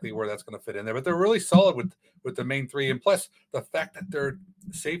sure exactly where that's going to fit in there, but they're really solid with the main 3. And plus the fact that they're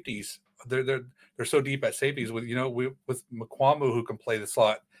safeties, they're so deep at safeties with Mukwamu, who can play the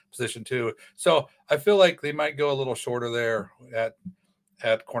slot position too. So I feel like they might go a little shorter there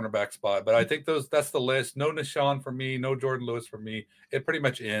at cornerback spot, but I think that's the list. No Nahshon for me, no Jordan Lewis for me. It pretty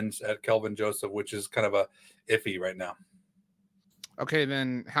much ends at Kelvin Joseph, which is kind of a iffy right now. Okay,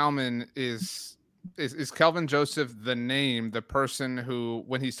 then Howman is Kelvin Joseph the name, the person who,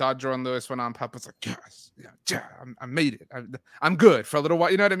 when he saw Jordan Lewis went on PUP, was like, yes, yeah, I made it. I'm good for a little while.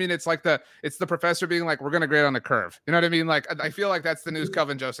 You know what I mean? It's like it's the professor being like, we're going to grade on a curve. You know what I mean? Like, I feel like that's the news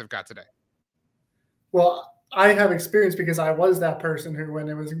Kelvin Joseph got today. Well, I have experience because I was that person who, when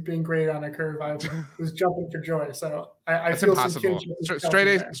it was being graded on a curve, I was jumping for joy. So I feel impossible. Straight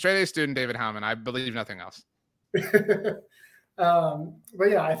A student David Howman. I believe nothing else. But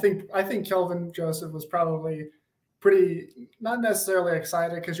yeah, I think Kelvin Joseph was probably pretty, not necessarily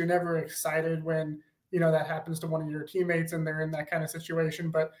excited, because you're never excited when that happens to one of your teammates and they're in that kind of situation.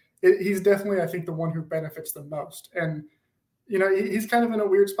 But he's definitely, I think, the one who benefits the most. And he's kind of in a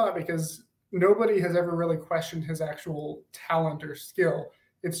weird spot because nobody has ever really questioned his actual talent or skill.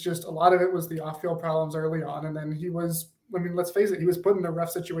 It's just a lot of it was the off-field problems early on, and then let's face it, he was put in a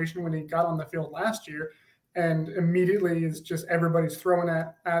rough situation when he got on the field last year. And immediately is just everybody's throwing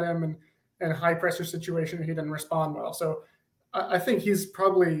at him and high pressure situation, and he didn't respond well. So I think he's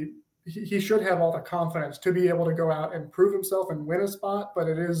probably he should have all the confidence to be able to go out and prove himself and win a spot, but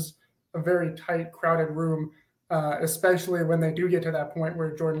it is a very tight, crowded room, especially when they do get to that point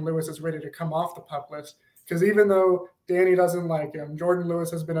where Jordan Lewis is ready to come off the PUP list. Because even though Danny doesn't like him, Jordan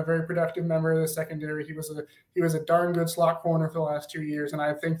Lewis has been a very productive member of the secondary. He was a darn good slot corner for the last 2 years, and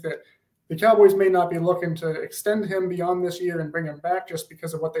I think that the Cowboys may not be looking to extend him beyond this year and bring him back just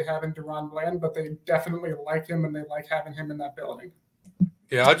because of what they have in Deron Bland, but they definitely like him and they like having him in that building.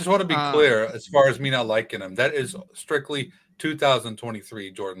 Yeah, I just want to be clear as far as me not liking him. That is strictly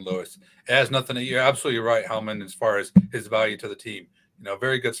 2023 Jordan Lewis. It has nothing to, you're absolutely right, Hellman, as far as his value to the team.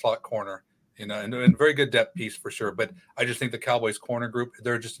 Very good slot corner, and very good depth piece for sure. But I just think the Cowboys corner group,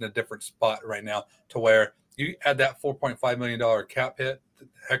 they're just in a different spot right now to where you add that $4.5 million cap hit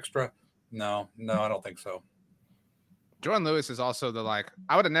extra. No, I don't think so. Jordan Lewis is also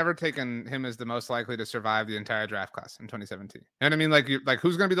I would have never taken him as the most likely to survive the entire draft class in 2017. You know what I mean? Like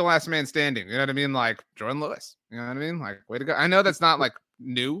who's going to be the last man standing? You know what I mean? Like Jordan Lewis. You know what I mean? Like, way to go. I know that's not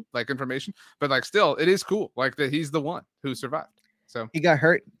new information, but still it is cool. That he's the one who survived. So he got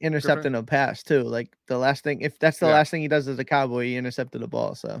hurt intercepting a pass too. Like the last thing, if that's the last thing he does as a Cowboy, he intercepted a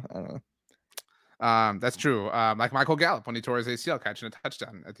ball. So I don't know. That's true. Like Michael Gallup when he tore his ACL catching a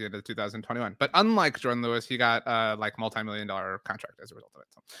touchdown at the end of 2021. But unlike Jordan Lewis, he got multi-million-dollar contract as a result of it.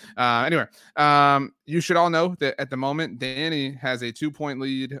 So, anyway, you should all know that at the moment, Danny has a 2-point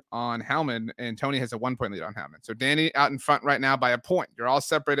lead on Hellman and Tony has a 1-point lead on Hellman. So Danny out in front right now by a point. You're all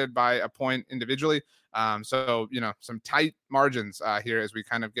separated by a point individually. So, some tight margins here as we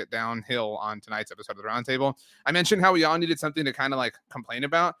kind of get downhill on tonight's episode of the Roundtable. I mentioned how we all needed something to kind of complain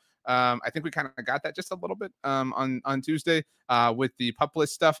about. I think we kind of got that just a little bit on Tuesday with the PUP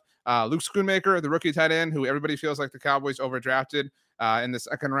list stuff. Luke Schoonmaker, the rookie tight end, who everybody feels like the Cowboys overdrafted in the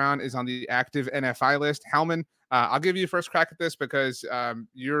second round, is on the active NFI list. Hellman, I'll give you first crack at this because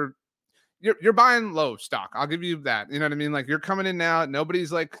you're buying low stock. I'll give you that. You know what I mean? You're coming in now.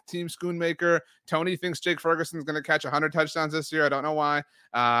 Nobody's Team Schoonmaker. Tony thinks Jake Ferguson's going to catch 100 touchdowns this year. I don't know why.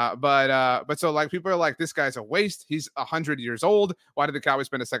 But so people are like, this guy's a waste. He's 100 years old. Why did the Cowboys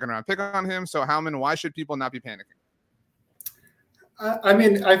spend a second round pick on him? So Hellman, why should people not be panicking? I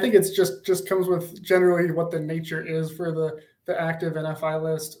mean, I think it's just comes with generally what the nature is for the active NFI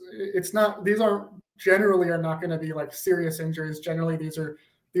list. These are not going to be serious injuries. Generally, these are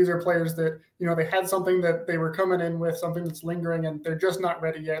players that, they had something that they were coming in with, something that's lingering, and they're just not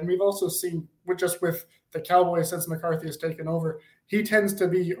ready yet. And we've also seen with the Cowboys since McCarthy has taken over, he tends to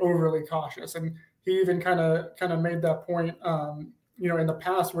be overly cautious. And he even kind of made that point, in the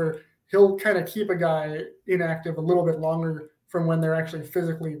past where he'll kind of keep a guy inactive a little bit longer from when they're actually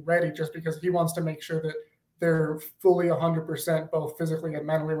physically ready, just because he wants to make sure that they're fully 100% both physically and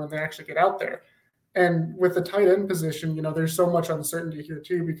mentally when they actually get out there. And with the tight end position, there's so much uncertainty here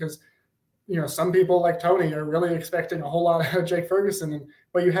too, because, some people like Tony are really expecting a whole lot of Jake Ferguson,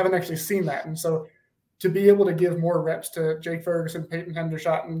 but you haven't actually seen that. And so to be able to give more reps to Jake Ferguson, Peyton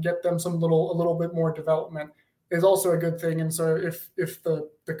Hendershot, and get them a little bit more development is also a good thing. And so if the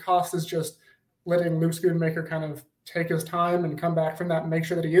cost is just letting Luke Schoonmaker kind of take his time and come back from that and make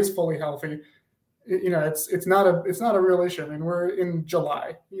sure that he is fully healthy, it's not a real issue. I mean, we're in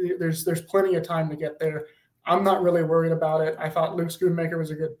July. There's plenty of time to get there. I'm not really worried about it. I thought Luke Schoonmaker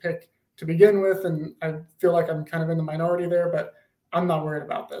was a good pick to begin with, and I feel like I'm kind of in the minority there, but I'm not worried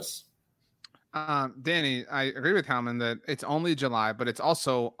about this. Danny, I agree with Hellman that it's only July, but it's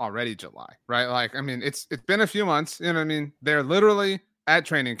also already July, right? It's been a few months. You know what I mean? They're literally at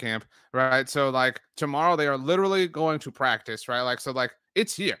training camp, right? So tomorrow they are literally going to practice, right?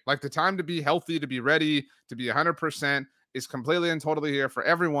 It's here. The time to be healthy, to be ready, to be 100% is completely and totally here for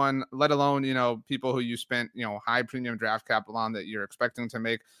everyone, let alone, people who you spent, high premium draft capital on that you're expecting to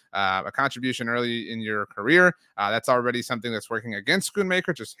make a contribution early in your career. That's already something that's working against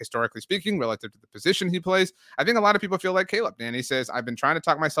Schoonmaker, just historically speaking, relative to the position he plays. I think a lot of people feel like Caleb. Danny says, I've been trying to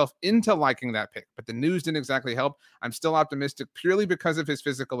talk myself into liking that pick, but the news didn't exactly help. I'm still optimistic purely because of his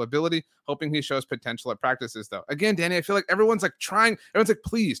physical ability, hoping he shows potential at practices though. Again, Danny, I feel like everyone's trying,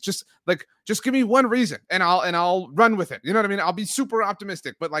 please just give me one reason and I'll run with it. You know what I mean? I'll be super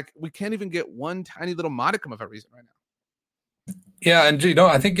optimistic, but we can't even get one tiny little modicum of a reason right now. Yeah, and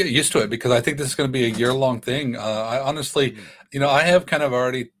I think get used to it because I think this is going to be a year-long thing. I honestly, I have kind of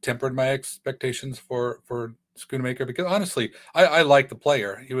already tempered my expectations for Schoonmaker because honestly, I like the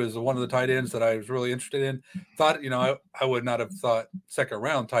player. He was one of the tight ends that I was really interested in. Thought, I would not have thought second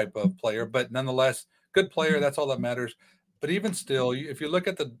round type of player, but nonetheless, good player. That's all that matters. But even still, if you look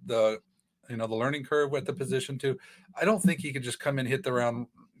at the learning curve with the position too, I don't think he could just come in, hit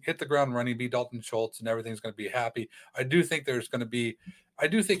the ground running, be Dalton Schultz, and everything's going to be happy. I do think there's going to be, I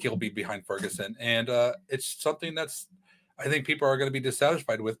do think he'll be behind Ferguson, and it's something that's I think people are going to be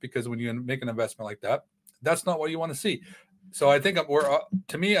dissatisfied with, because when you make an investment like that, that's not what you want to see. So I think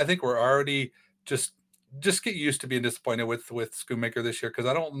I think we're already just get used to being disappointed with Schoonmaker this year, because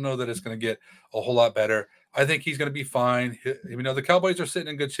I don't know that it's going to get a whole lot better. I think he's going to be fine. The Cowboys are sitting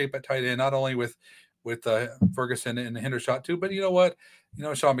in good shape at tight end, not only with Ferguson and Hendershot too, but you know what?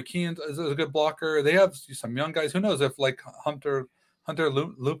 Sean McKeon is a good blocker. They have some young guys. Who knows if like Hunter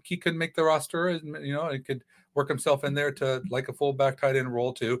Lupke could make the roster, and he could work himself in there to like a fullback tight end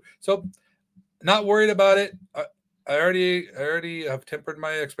role too. So not worried about it. I already have tempered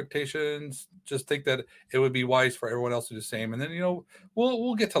my expectations. Just think that it would be wise for everyone else to do the same, and then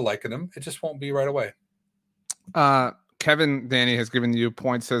we'll get to liking him. It just won't be right away. Kevin Danny has given you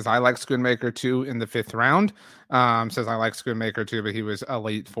points. Says I like Schoonmaker too in the 5th round. Says I like Schoonmaker too, but he was a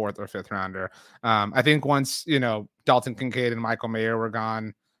late 4th or 5th rounder. I think once Dalton Kincaid and Michael Mayer were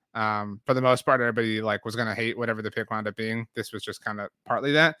gone, for the most part, everybody was going to hate whatever the pick wound up being. This was just kind of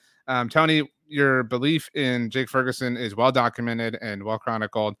partly that. Tony, your belief in Jake Ferguson is well documented and well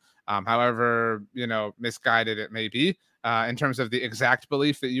chronicled. However, misguided it may be in terms of the exact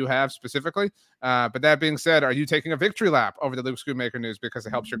belief that you have specifically. But that being said, are you taking a victory lap over the Luke Schoonmaker news because it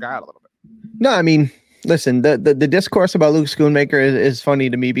helps your guy out a little bit? No, I mean, listen, the discourse about Luke Schoonmaker is funny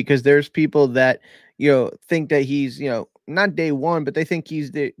to me, because there's people that, think that he's, not day one, but they think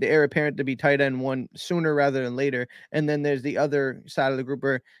he's the heir apparent to be tight end 1 sooner rather than later. And then there's the other side of the group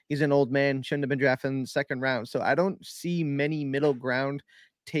where he's an old man, shouldn't have been drafted in the 2nd round. So I don't see many middle ground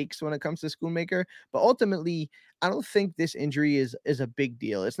takes when it comes to Schoonmaker, but ultimately I don't think this injury is a big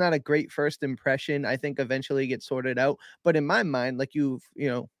deal. It's not a great first impression. I think eventually it gets sorted out, but in my mind, like you've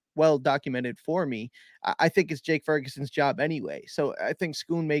well documented for me, I think it's Jake Ferguson's job anyway. So I think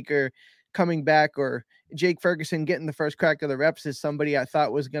Schoonmaker coming back, or Jake Ferguson getting the first crack of the reps, is somebody I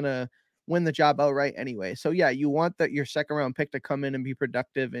thought was gonna win the job outright anyway. So yeah, you want your 2nd round pick to come in and be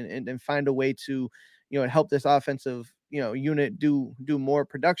productive and find a way to help this offensive unit do more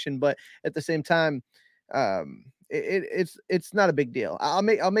production. But at the same time, it's not a big deal. I'll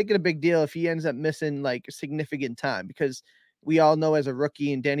make it a big deal if he ends up missing significant time, because we all know as a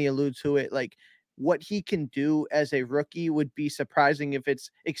rookie, and Danny alludes to it, what he can do as a rookie would be surprising if it's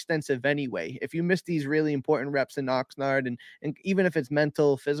extensive anyway. If you miss these really important reps in Oxnard, and even if it's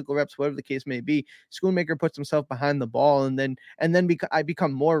mental, physical reps, whatever the case may be, Schoonmaker puts himself behind the ball, and then I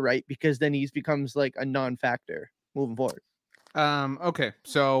become more right, because then he becomes a non-factor moving forward. Okay,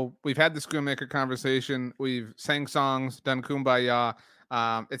 so we've had the Schoonmaker conversation. We've sang songs, done kumbaya.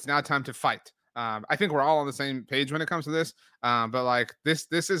 It's now time to fight. I think we're all on the same page when it comes to this. But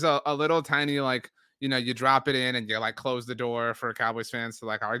this is a little tiny, you drop it in and you close the door for Cowboys fans to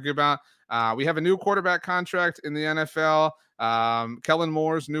argue about. We have a new quarterback contract in the NFL. Kellen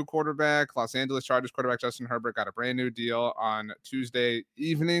Moore's new quarterback, Los Angeles Chargers quarterback Justin Herbert, got a brand new deal on Tuesday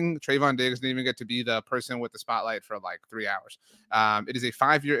evening. Trayvon Diggs didn't even get to be the person with the spotlight for 3 hours. It is a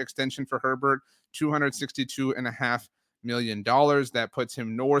 5-year extension for Herbert, $262.5 million. That puts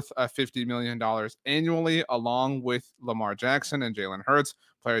him north of $50 million annually, along with Lamar Jackson and Jalen Hurts,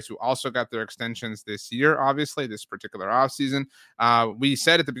 players who also got their extensions this year, obviously, this particular offseason. We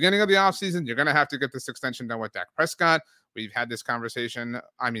said at the beginning of the offseason, you're going to have to get this extension done with Dak Prescott. We've had this conversation,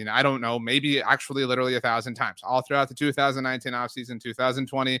 I don't know, maybe actually literally 1,000 times all throughout the 2019 offseason,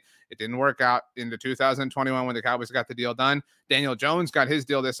 2020. It didn't work out in the 2021 when the Cowboys got the deal done. Daniel Jones got his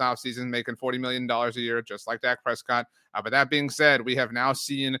deal this offseason, making $40 million a year, just like Dak Prescott. But that being said, we have now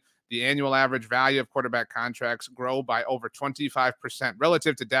seen the annual average value of quarterback contracts grow by over 25%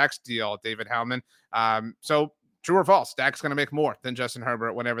 relative to Dak's deal, David Hellman. So true or false, Dak's going to make more than Justin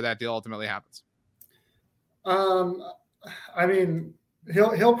Herbert whenever that deal ultimately happens. He'll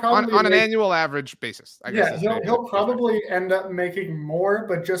probably on an annual average basis. I guess he'll probably end up making more,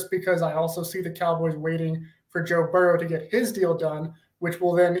 but just because I also see the Cowboys waiting for Joe Burrow to get his deal done, which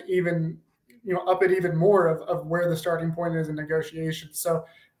will then even up it even more of where the starting point is in negotiations. So,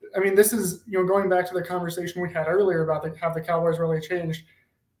 this is going back to the conversation we had earlier about how the Cowboys really changed.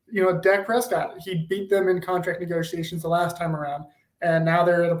 Dak Prescott, he beat them in contract negotiations the last time around, and now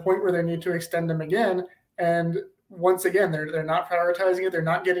they're at a point where they need to extend him again. And once again, they're not prioritizing it. They're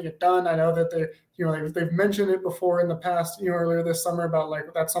not getting it done. I know that they've mentioned it before in the past, earlier this summer about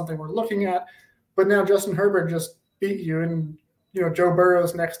that's something we're looking at. But now Justin Herbert just beat you, and Joe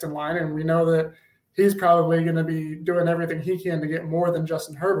Burrow's next in line, and we know that he's probably going to be doing everything he can to get more than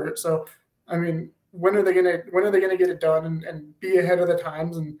Justin Herbert. So, when are they going to get it done and be ahead of the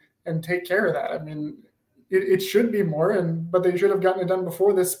times and take care of that? It should be more, but they should have gotten it done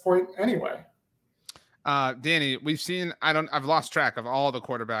before this point anyway. Danny, we've seen, I've lost track of all the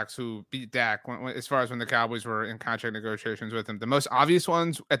quarterbacks who beat Dak as far as when the Cowboys were in contract negotiations with him. The most obvious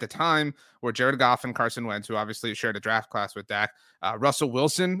ones at the time were Jared Goff and Carson Wentz, who obviously shared a draft class with Dak. Russell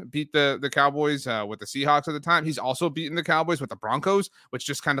Wilson beat the Cowboys with the Seahawks at the time. He's also beaten the Cowboys with the Broncos, which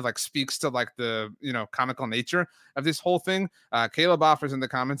just kind of like speaks to like the, comical nature of this whole thing. Caleb offers in the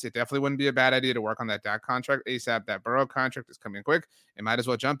comments, it definitely wouldn't be a bad idea to work on that Dak contract ASAP. That Burrow contract is coming quick. It might as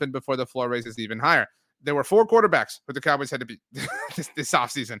well jump in before the floor raises even higher. There were 4 quarterbacks who the Cowboys had to beat this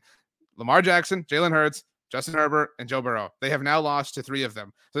offseason. Lamar Jackson, Jalen Hurts, Justin Herbert, and Joe Burrow. They have now lost to 3 of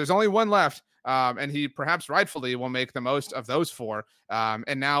them. So there's only one left, and he perhaps rightfully will make the most of those 4,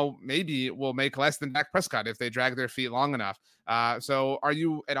 and now maybe will make less than Dak Prescott if they drag their feet long enough. So are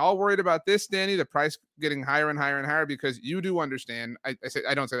you at all worried about this, Danny, the price getting higher and higher and higher? Because you do understand,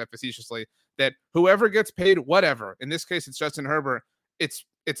 I don't say that facetiously, that whoever gets paid whatever, in this case it's Justin Herbert, it's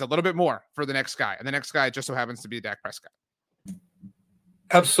a little bit more for the next guy. And the next guy just so happens to be Dak Prescott.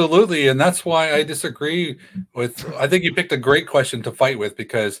 Absolutely. And that's why I disagree with, I think you picked a great question to fight with,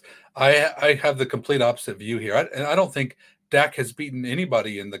 because I have the complete opposite view here. I don't think Dak has beaten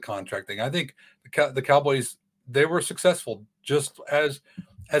anybody in the contract thing. I think the Cowboys, they were successful just as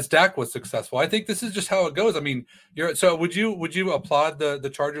Dak was successful. I think this is just how it goes. I mean, so would you applaud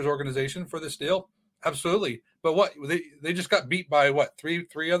the Chargers organization for this deal? Absolutely. But what they just got beat by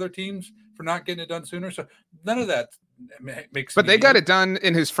three other teams for not getting it done sooner. So none of that makes. But they got it done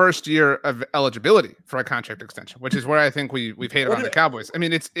in his first year of eligibility for a contract extension, which is where I think we've hated on the Cowboys. I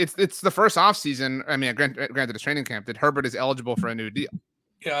mean, it's the first offseason. I mean, granted, it's training camp that Herbert is eligible for a new deal.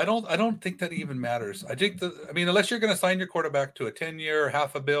 Yeah, I don't think that even matters. I think unless you're going to sign your quarterback to a 10-year,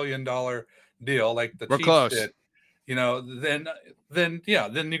 $500 million deal like the Chiefs close. did, then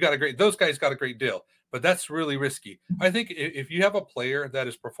you got those guys got a great deal. But that's really risky. I think if you have a player that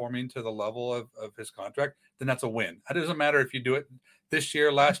is performing to the level of his contract, then that's a win. It doesn't matter if you do it this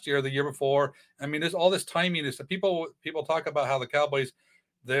year, last year, the year before. I mean, there's all this timing. People talk about how the Cowboys,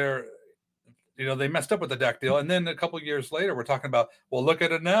 they messed up with the Dak deal. And then a couple of years later, we're talking about, well, look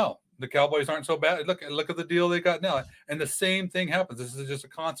at it now. The Cowboys aren't so bad. Look at the deal they got now. And the same thing happens. This is just a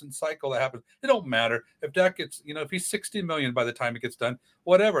constant cycle that happens. It don't matter if Dak gets, if he's $60 million by the time it gets done,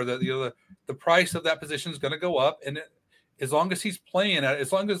 whatever, the price of that position is going to go up. And as long as he's playing at it,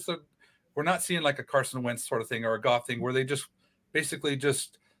 as long as we're not seeing like a Carson Wentz sort of thing or a Goff thing where they just basically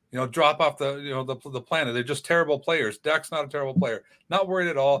drop off the planet. They're just terrible players. Dak's not a terrible player. Not worried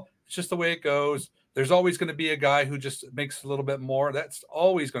at all. It's just the way it goes. There's always going to be a guy who just makes a little bit more. That's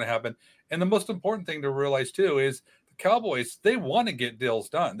always going to happen. And the most important thing to realize too is the Cowboys, they want to get deals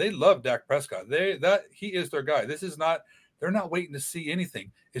done. They love Dak Prescott. He is their guy. They're not waiting to see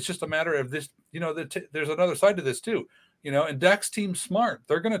anything. It's just a matter of this, there's another side to this too, and Dak's team's smart.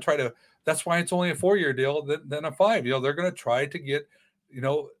 They're going to try to, that's why it's only a 4-year deal than a 5. They're going to try to get,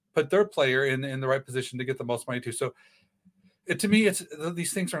 put their player in the right position to get the most money too. So, to me,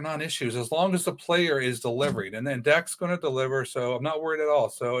 these things are non-issues as long as the player is delivering, and then Dak's going to deliver. So I'm not worried at all.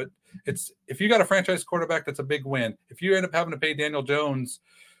 So it's if you got a franchise quarterback, that's a big win. If you end up having to pay Daniel Jones,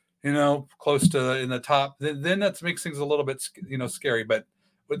 close to in the top, then that makes things a little bit, scary. But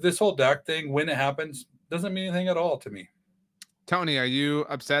with this whole Dak thing, when it happens, doesn't mean anything at all to me. Tony, are you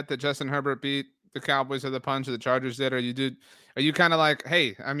upset that Justin Herbert beat the Cowboys or the punch or the Chargers did? Or are you kind of like,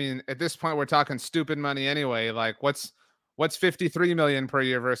 hey, I mean, at this point, we're talking stupid money anyway. Like, what's $53 million per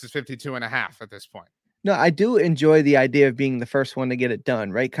year versus 52.5 at this point? No, I do enjoy the idea of being the first one to get it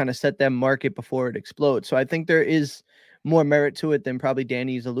done, right? Kind of set that market before it explodes. So I think there is more merit to it than probably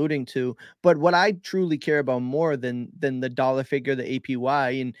Danny's alluding to. But what I truly care about more than the dollar figure, the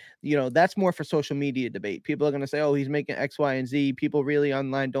APY, and that's more for social media debate. People are going to say, oh, he's making X, Y, and Z. People really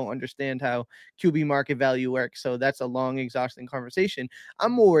online don't understand how QB market value works. So that's a long, exhausting conversation.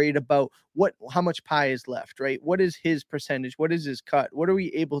 I'm more worried about how much pie is left, right? What is his percentage? What is his cut? What are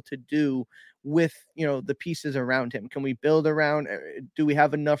we able to do with the pieces around him? Can we build around? Do we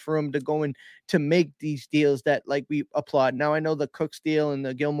have enough room to go in to make these deals that like we applaud? Now I know the Cooks deal and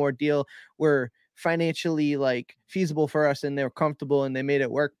the Gilmore deal were financially like feasible for us and they're comfortable and they made it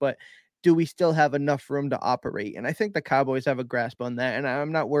work, but do we still have enough room to operate? And I think the Cowboys have a grasp on that. And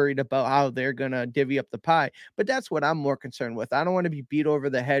I'm not worried about how they're going to divvy up the pie, but that's what I'm more concerned with. I don't want to be beat over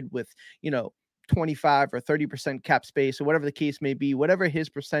the head with, 25 or 30% cap space or whatever the case may be, whatever his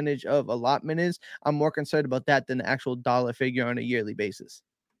percentage of allotment is. I'm more concerned about that than the actual dollar figure on a yearly basis.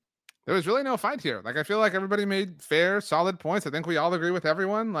 There was really no fight here. Like, I feel like everybody made fair, solid points. I think we all agree with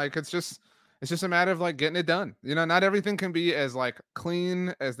everyone. Like, it's just a matter of like getting it done. Not everything can be as like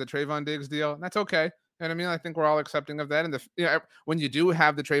clean as the Trayvon Diggs deal. And that's okay. And I mean, I think we're all accepting of that. And when you do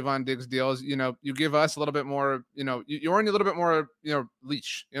have the Trayvon Diggs deals, you give us a little bit more, you're in a little bit more,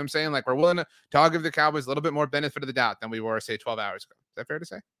 leash. You know what I'm saying? Like we're willing to all give the Cowboys a little bit more benefit of the doubt than we were, say, 12 hours ago. Is that fair to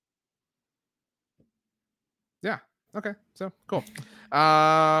say? Yeah. Okay. So cool. It's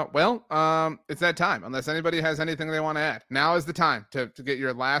that time. Unless anybody has anything they want to add, now is the time to get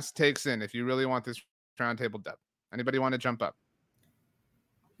your last takes in. If you really want this roundtable dub, anybody want to jump up?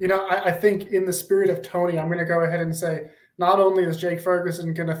 I think in the spirit of Tony, I'm going to go ahead and say not only is Jake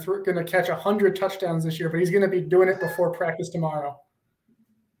Ferguson going to catch 100 touchdowns this year, but he's going to be doing it before practice tomorrow.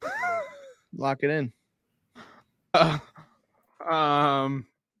 Lock it in. Wow.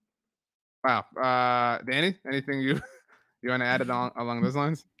 Danny, anything you want to add along those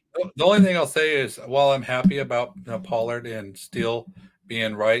lines? The only thing I'll say is, while I'm happy about Pollard and Steele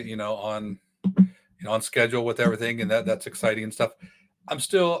being right, on schedule with everything, and that's exciting and stuff, I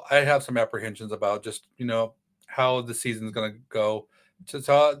have some apprehensions about just, how the season's going to go.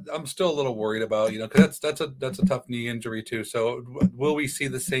 So I'm still a little worried about, because that's a tough knee injury too. So will we see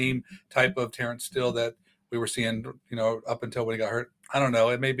the same type of Terrence Steele that we were seeing, up until when he got hurt? I don't know.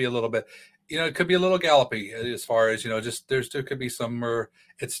 It may be a little bit, it could be a little gallopy as far as, just there could be some more.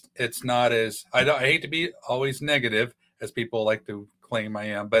 It's not as, I hate to be always negative as people like to claim I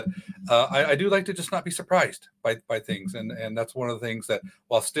am, but I do like to just not be surprised by things, and that's one of the things that,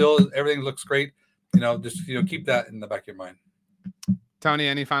 while still everything looks great, just keep that in the back of your mind. Tony,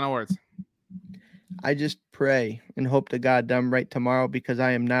 any final words? I just pray and hope to God that I'm right tomorrow, because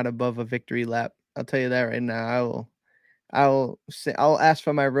I am not above a victory lap. I'll tell you that right now. I'll ask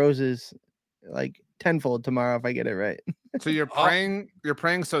for my roses like tenfold tomorrow if I get it right. So you're praying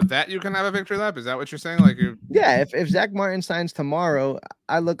so that you can have a victory lap? Is that what you're saying? Like yeah, if Zach Martin signs tomorrow,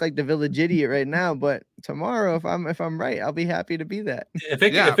 I look like the village idiot right now, but tomorrow, if I'm right, I'll be happy to be that. If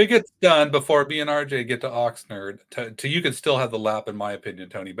it gets done before me and RJ get to Oxnard, you can still have the lap, in my opinion,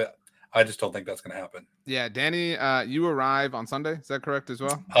 Tony, but I just don't think that's going to happen. Yeah, Danny, you arrive on Sunday. Is that correct as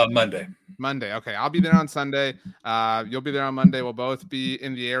well? Monday. Okay, I'll be there on Sunday. You'll be there on Monday. We'll both be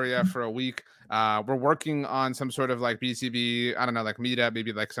in the area for a week. We're working on some sort of like BTB, I don't know, like meetup,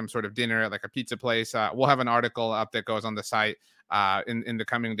 maybe like some sort of dinner at like a pizza place. We'll have an article up that goes on the site in the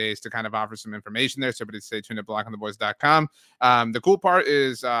coming days to kind of offer some information there. So everybody stay tuned at blockandtheboys.com. The cool part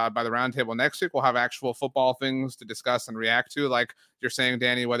is by the roundtable next week, we'll have actual football things to discuss and react to. Like you're saying,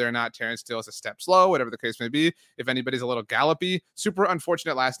 Danny, whether or not Terrence Steele is a step slow, whatever the case may be. If anybody's a little gallopy, super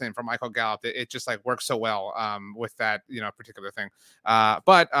unfortunate last name for Michael Gallup. It just like works so well with that, particular thing.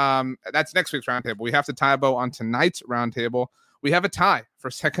 But that's next week's roundtable. We have to tie a bow on tonight's roundtable. We have a tie for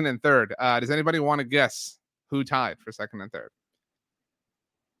second and third. Does anybody want to guess who tied for second and third?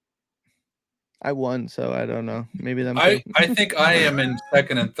 I won, so I don't know. Maybe them. I think I am in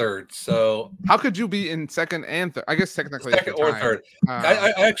second and third. So how could you be in second and third? I guess technically second or third.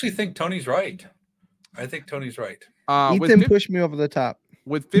 I actually think Tony's right. Ethan pushed me over the top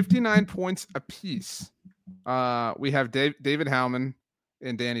with 59 points apiece. We have David Howman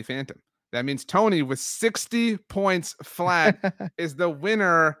and Danny Phantom. That means Tony with 60 points flat is the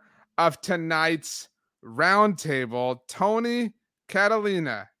winner of tonight's roundtable. Tony,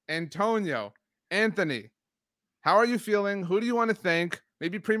 Catalina, Antonio, Anthony, how are you feeling? Who do you want to thank?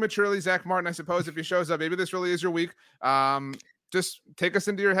 Maybe prematurely, Zach Martin, I suppose, if he shows up. Maybe this really is your week. Just take us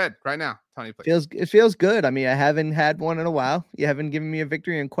into your head right now, Tony, please. It feels good. I mean, I haven't had one in a while. You haven't given me a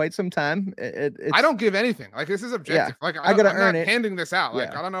victory in quite some time. I don't give anything. Like, this is objective. Yeah, like, I'm not handing this out.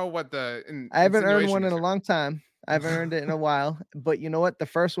 Like, yeah. I don't know what I haven't earned one in a long time. I haven't earned it in a while. But you know what? The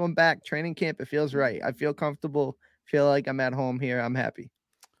first one back, training camp, it feels right. I feel comfortable. Feel like I'm at home here. I'm happy.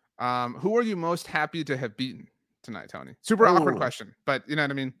 Who are you most happy to have beaten tonight, Tony? Super awkward question, but you know what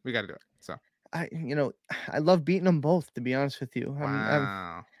I mean? We got to do it. So I love beating them both, to be honest with you.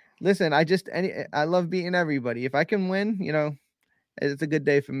 Wow. Listen, I love beating everybody. If I can win, it's a good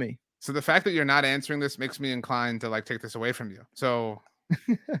day for me. So the fact that you're not answering this makes me inclined to like take this away from you. So,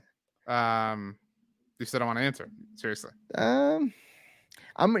 you still don't want to answer? Seriously. I'm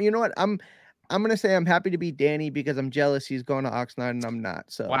going to say I'm happy to beat Danny because I'm jealous he's going to Oxnard and I'm not.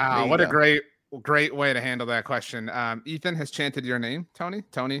 So wow, what a great way to handle that question. Ethan has chanted your name, Tony,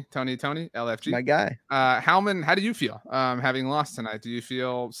 LFG. My guy. Howman, how do you feel having lost tonight? Do you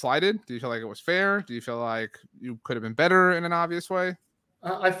feel slighted? Do you feel like it was fair? Do you feel like you could have been better in an obvious way?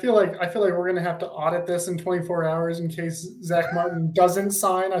 I feel like we're going to have to audit this in 24 hours in case Zach Martin doesn't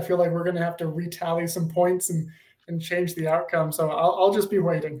sign. I feel like we're going to have to retally some points and change the outcome. So I'll just be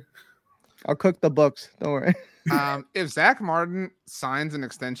waiting. I'll cook the books. Don't worry. If Zach Martin signs an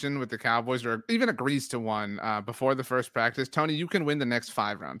extension with the Cowboys or even agrees to one before the first practice, Tony, you can win the next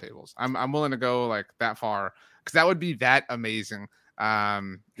 5 roundtables. I'm willing to go like that far because that would be that amazing.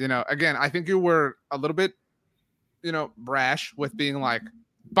 Again, I think you were a little bit, brash with being like,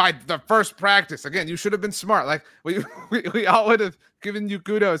 by the first practice. Again, you should have been smart. Like we all would have given you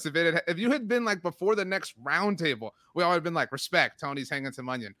kudos if you had been like before the next roundtable. We all would have been like, respect, Tony's hanging some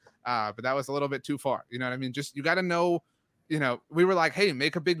onion. But that was a little bit too far. You know what I mean? Just you got to know. We were like, hey,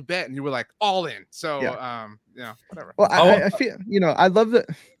 make a big bet, and you were like, all in. So whatever. Well, I feel I love the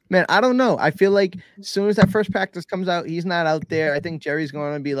man. I don't know. I feel like as soon as that first practice comes out, he's not out there. I think Jerry's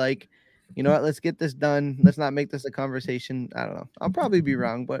going to be like, you know what? Let's get this done. Let's not make this a conversation. I don't know. I'll probably be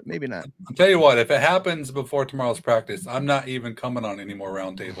wrong, but maybe not. I'll tell you what, if it happens before tomorrow's practice, I'm not even coming on any more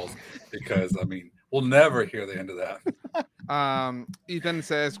roundtables because, we'll never hear the end of that. Ethan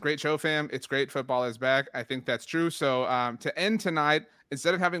says, great show, fam. It's great. Football is back. I think that's true. So to end tonight,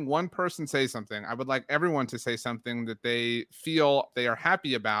 instead of having one person say something, I would like everyone to say something that they feel they are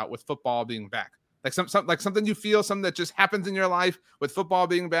happy about with football being back. Like something you feel, something that just happens in your life with football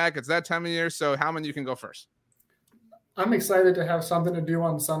being back. It's that time of year. So Howman, you can go first. I'm excited to have something to do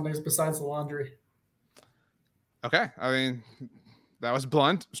on Sundays besides the laundry. Okay. That was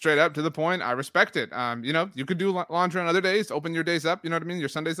blunt, straight up to the point. I respect it. You could do laundry on other days, open your days up. You know what I mean? Your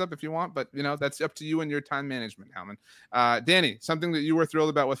Sundays up if you want, but that's up to you and your time management, Howman. Danny, something that you were thrilled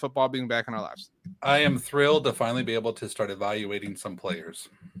about with football being back in our lives. I am thrilled to finally be able to start evaluating some players.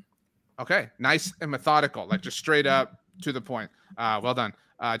 Okay. Nice and methodical, like just straight up to the point. Well done.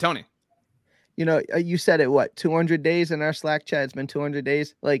 Tony. You said it, 200 days in our Slack chat. It's been 200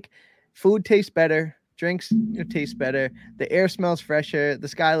 days. Like food tastes better. Drinks taste better. The air smells fresher. The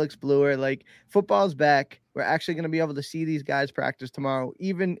sky looks bluer. Like football's back. We're actually going to be able to see these guys practice tomorrow,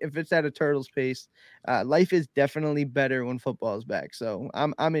 even if it's at a turtle's pace. Life is definitely better when football is back. So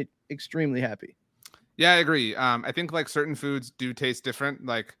I'm extremely happy. Yeah, I agree. I think like certain foods do taste different.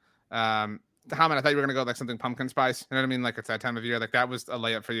 Like Howman, I thought you were gonna go like something pumpkin spice. You know what I mean? Like it's that time of year. Like that was a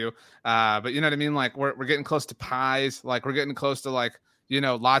layup for you. But you know what I mean? Like we're getting close to pies. Like we're getting close to like.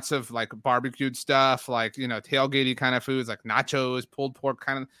 Lots of like barbecued stuff, like, tailgatey kind of foods, like nachos, pulled pork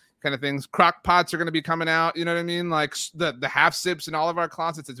kind of things. Crock pots are going to be coming out. You know what I mean? Like the half sips in all of our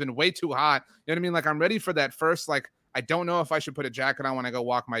closet. It's been way too hot. You know what I mean? Like I'm ready for that first, like, I don't know if I should put a jacket on when I go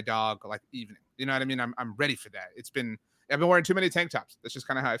walk my dog, like evening. You know what I mean? I'm ready for that. I've been wearing too many tank tops. That's just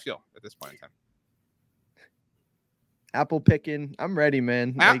kind of how I feel at this point in time. Apple picking. I'm ready,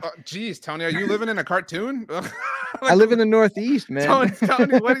 man. Geez, Tony, are you living in a cartoon? I live in the Northeast, man.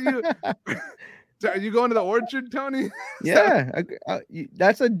 Tony, what are you going to the orchard, Tony? Yeah,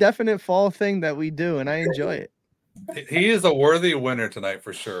 that's a definite fall thing that we do, and I enjoy it. He is a worthy winner tonight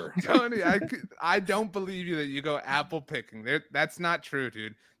for sure. Tony, I don't believe you that you go apple picking. That's not true,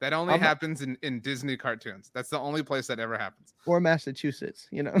 dude. That only happens in Disney cartoons. That's the only place that ever happens. Or Massachusetts,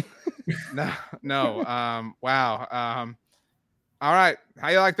 No. Wow. All right. How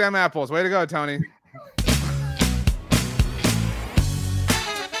you like them apples? Way to go, Tony.